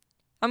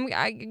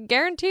 I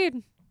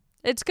guaranteed.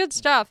 It's good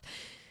stuff.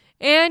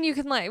 And you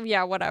can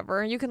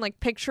whatever. You can like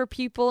picture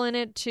people in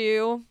it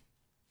too.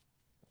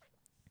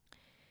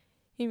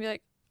 You'd be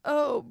like,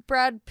 oh,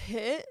 Brad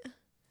Pitt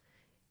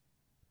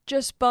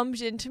just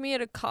bumped into me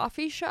at a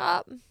coffee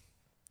shop.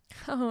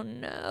 Oh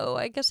no,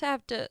 I guess I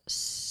have to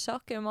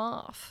suck him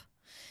off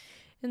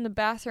in the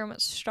bathroom at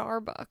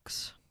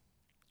Starbucks.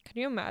 Can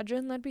you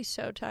imagine? That'd be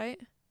so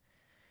tight.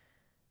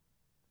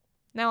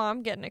 Now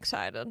I'm getting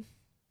excited.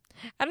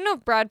 I don't know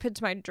if Brad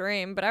Pitt's my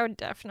dream, but I would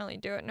definitely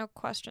do it. No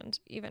questions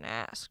even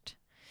asked.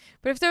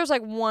 But if there was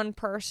like one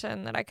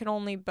person that I could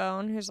only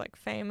bone who's like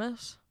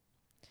famous,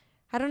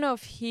 I don't know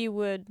if he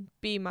would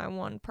be my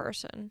one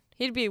person.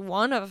 He'd be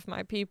one of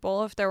my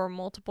people if there were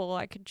multiple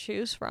I could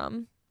choose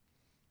from.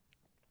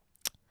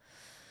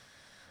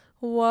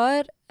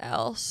 What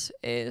else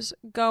is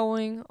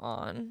going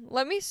on?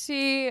 Let me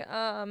see.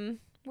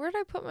 Where did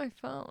I put my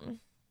phone?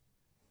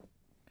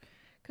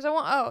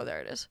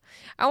 There it is.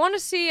 I want to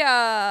see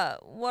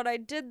what I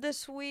did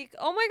this week.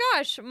 Oh my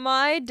gosh,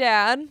 I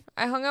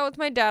hung out with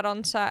my dad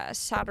on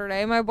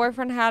Saturday. My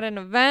boyfriend had an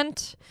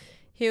event.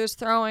 He was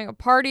throwing a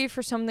party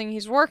for something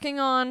he's working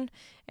on,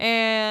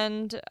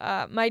 and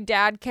my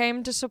dad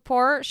came to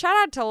support. Shout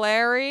out to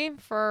Larry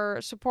for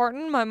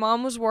supporting. My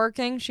mom was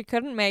working. She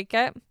couldn't make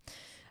it.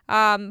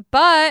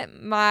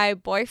 But my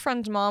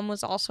boyfriend's mom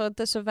was also at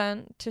this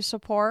event to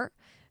support.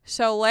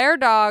 So Lair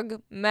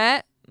Dog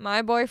met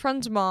my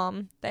boyfriend's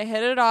mom. They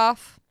hit it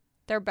off.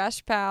 They're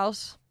best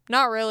pals.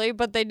 Not really,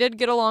 but they did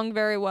get along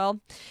very well.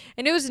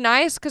 And it was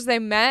nice because they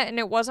met and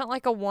it wasn't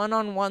like a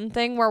one-on-one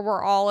thing where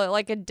we're all at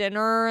like a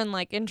dinner and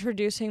like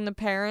introducing the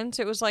parents.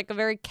 It was like a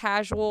very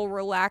casual,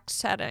 relaxed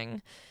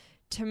setting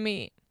to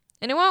meet.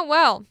 And it went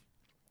well.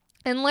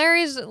 And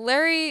Larry's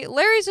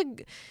a,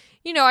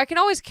 you know, I can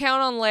always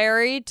count on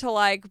Larry to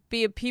like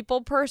be a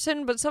people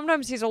person, but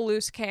sometimes he's a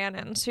loose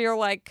cannon. So you're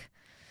like,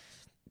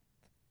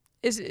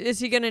 is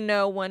he going to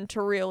know when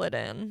to reel it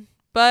in?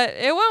 But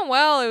it went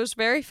well. It was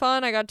very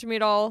fun. I got to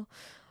meet all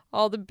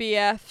the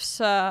BF's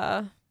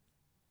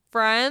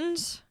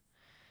friends.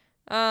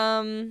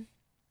 So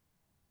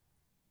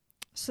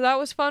that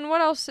was fun.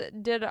 What else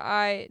did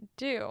I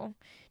do?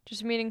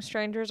 Just meeting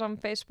strangers on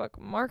Facebook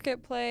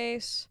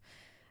Marketplace.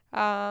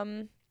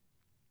 Oh,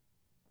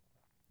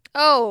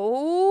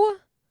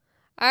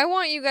 I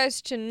want you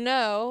guys to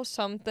know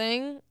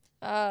something.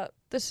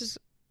 This is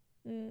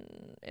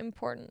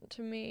important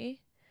to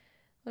me.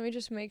 Let me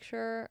just make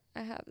sure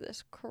I have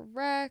this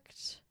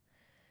correct.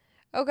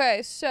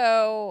 Okay,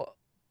 so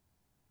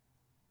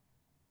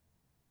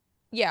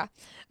yeah.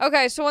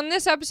 Okay, so when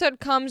this episode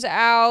comes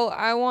out,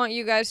 I want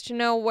you guys to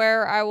know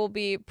where I will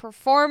be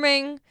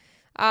performing.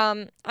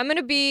 I'm going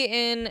to be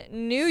in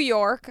New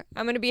York.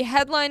 I'm going to be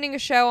headlining a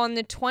show on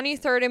the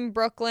 23rd in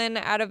Brooklyn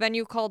at a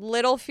venue called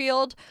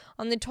Littlefield.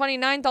 On the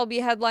 29th, I'll be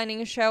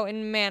headlining a show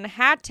in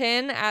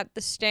Manhattan at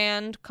the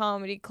Stand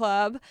Comedy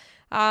Club.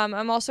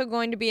 I'm also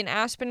going to be in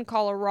Aspen,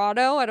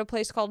 Colorado at a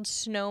place called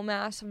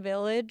Snowmass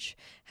Village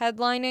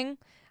headlining.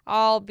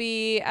 I'll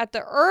be at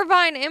the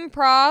Irvine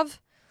Improv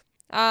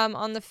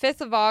on the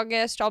 5th of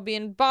August. I'll be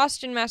in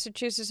Boston,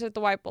 Massachusetts at the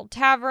White Bull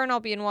Tavern.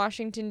 I'll be in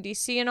Washington,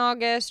 D.C. in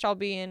August. I'll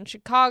be in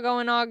Chicago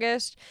in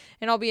August.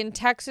 And I'll be in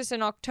Texas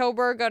in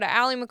October. Go to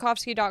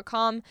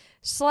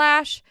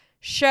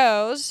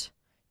AllieMakovsky.com/shows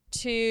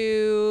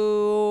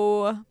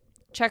to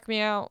check me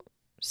out.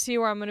 See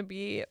where I'm going to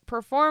be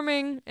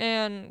performing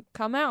and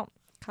come out.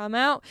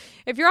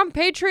 If you're on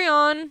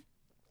Patreon,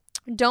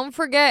 don't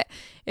forget,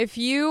 if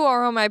you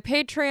are on my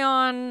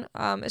Patreon,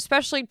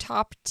 especially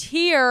top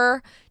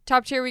tier,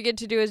 we get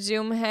to do a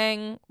Zoom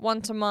hang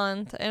once a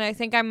month. And I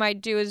think I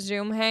might do a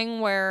Zoom hang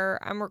where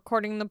I'm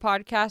recording the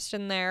podcast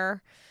and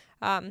they're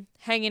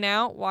hanging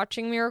out,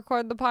 watching me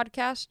record the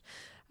podcast.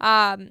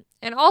 And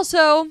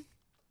also,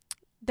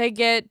 they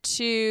get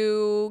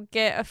to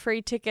get a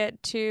free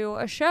ticket to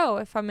a show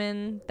if I'm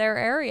in their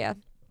area.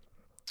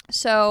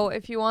 So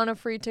if you want a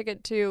free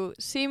ticket to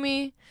see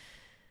me,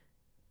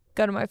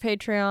 go to my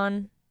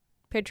Patreon,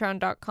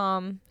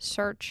 patreon.com,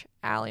 search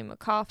Allie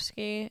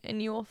Makovsky,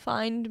 and you will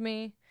find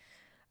me.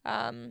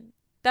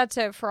 That's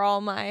it for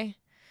all my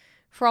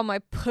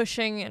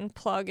pushing and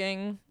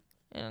plugging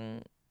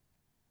and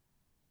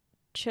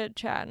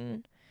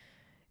chit-chatting.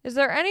 Is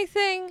there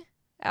anything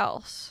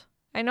else?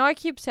 I know I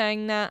keep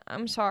saying that.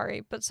 I'm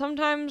sorry, but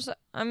sometimes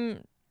I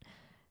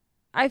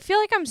feel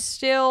like I'm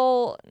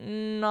still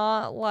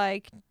not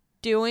like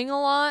doing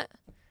a lot.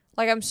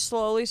 Like I'm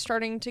slowly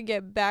starting to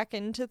get back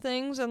into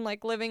things and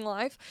like living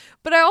life.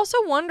 But I also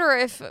wonder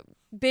if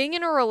being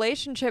in a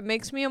relationship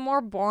makes me a more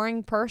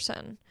boring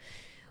person.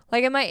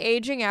 Like, am I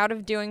aging out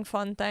of doing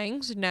fun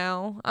things?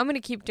 No. I'm going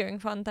to keep doing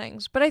fun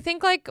things. But I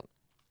think I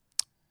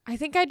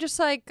just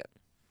like,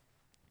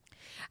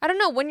 I don't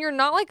know, when you're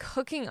not like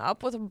hooking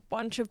up with a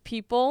bunch of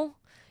people,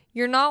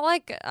 you're not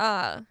like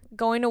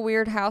going to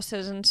weird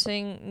houses and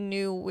seeing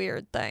new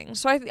weird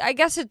things. So I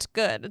guess it's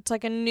good. It's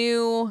like a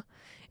new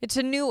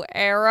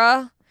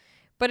era,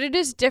 but it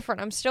is different.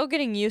 I'm still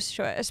getting used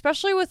to it,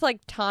 especially with like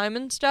time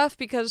and stuff,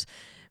 because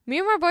me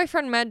and my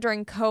boyfriend met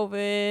during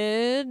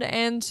COVID,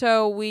 and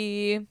so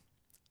we,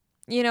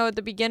 you know, at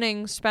the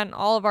beginning spent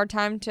all of our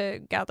time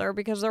together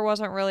because there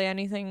wasn't really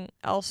anything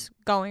else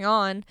going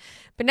on.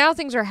 But now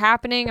things are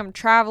happening. I'm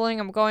traveling.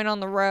 I'm going on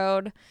the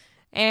road.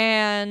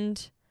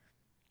 And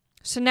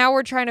so now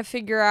we're trying to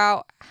figure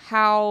out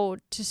how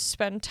to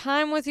spend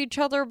time with each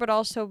other, but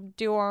also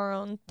do our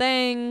own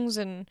things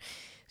and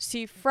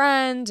see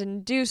friends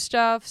and do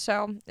stuff.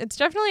 So it's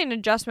definitely an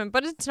adjustment,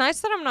 but it's nice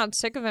that I'm not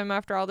sick of him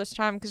after all this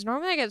time, because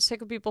normally I get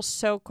sick of people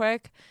so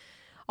quick.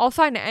 I'll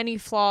find any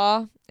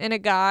flaw in a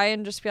guy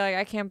and just be like,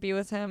 I can't be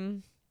with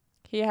him.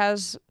 He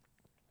has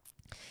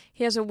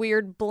a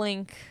weird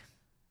blink.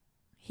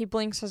 He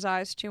blinks his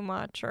eyes too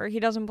much, or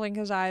he doesn't blink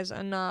his eyes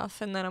enough,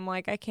 and then I'm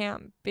like, I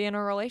can't be in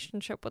a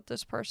relationship with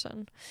this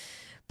person.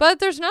 But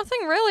there's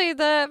nothing really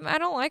that I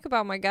don't like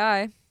about my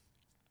guy.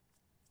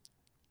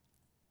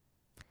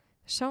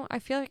 So I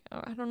feel like,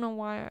 I don't know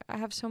why I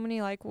have so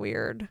many like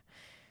weird,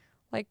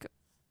 like,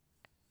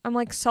 I'm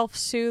like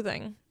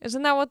self-soothing.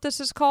 Isn't that what this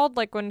is called?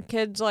 Like when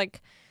kids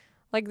like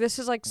this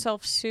is like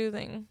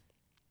self-soothing.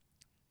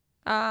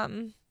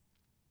 This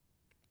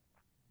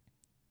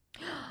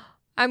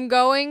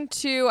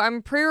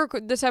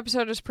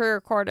episode is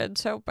pre-recorded,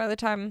 so by the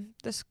time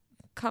this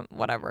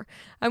whatever.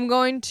 I'm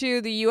going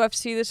to the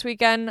UFC this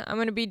weekend. I'm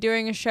going to be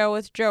doing a show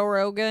with Joe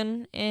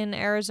Rogan in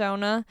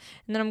Arizona,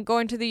 and then I'm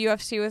going to the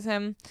UFC with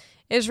him.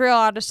 Israel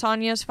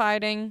Adesanya's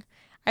fighting.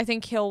 I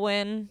think he'll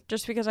win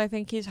just because I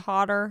think he's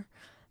hotter.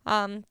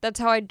 That's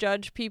how I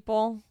judge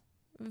people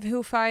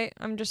who fight.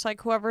 I'm just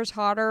like, whoever's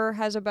hotter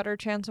has a better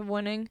chance of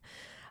winning.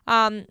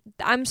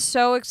 I'm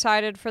so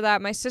excited for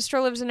that. My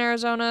sister lives in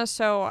Arizona,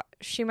 so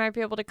she might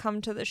be able to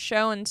come to the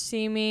show and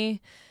see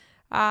me.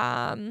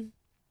 And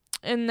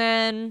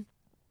then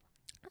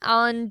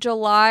on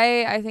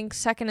July, I think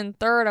 2nd and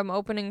 3rd, I'm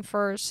opening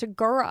for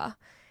Segura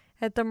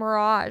at the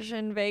Mirage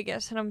in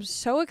Vegas, and I'm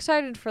so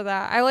excited for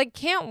that. I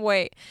can't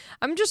wait.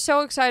 I'm just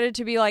so excited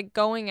to be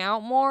going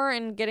out more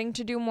and getting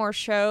to do more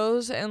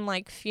shows and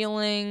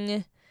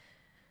feeling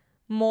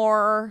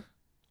more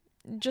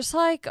just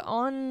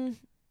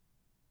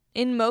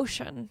in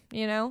motion,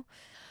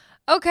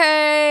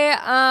 Okay,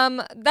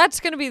 that's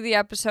gonna be the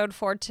episode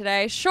for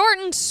today. Short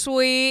and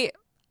sweet.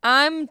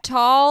 I'm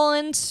tall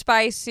and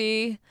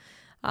spicy.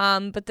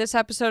 But this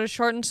episode is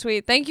short and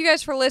sweet. Thank you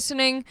guys for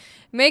listening.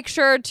 Make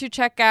sure to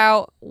check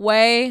out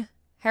Way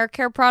hair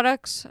care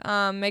products.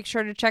 Make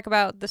sure to check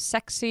out the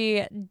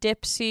Sexy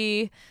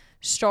Dipsy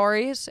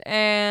stories,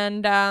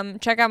 and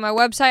check out my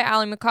website,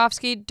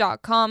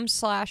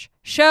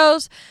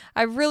 AllieMakovsky.com/shows.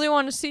 I really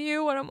want to see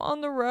you when I'm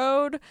on the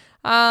road.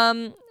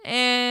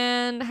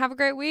 And have a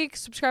great week.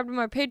 Subscribe to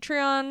my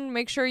Patreon.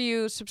 Make sure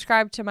you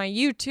subscribe to my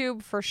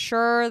YouTube for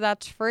sure.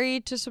 That's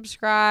free to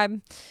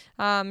subscribe.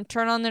 Turn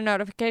on the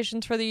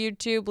notifications for the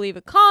YouTube. Leave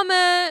a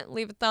comment.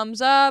 Leave a thumbs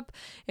up.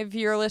 If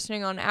you're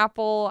listening on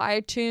Apple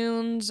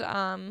iTunes,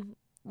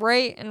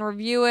 rate and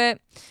review it.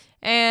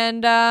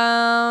 And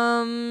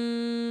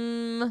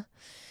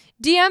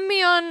DM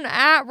me on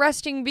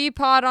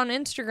 @RestingBeePod on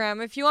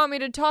Instagram if you want me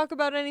to talk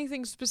about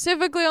anything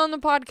specifically on the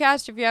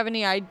podcast. If you have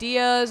any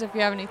ideas, if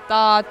you have any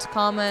thoughts,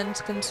 comments,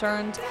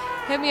 concerns,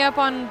 hit me up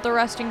on the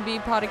Resting Bee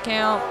Pod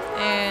account.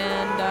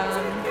 And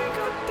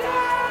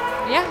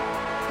yeah,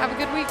 have a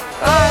good week.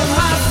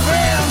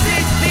 Bye.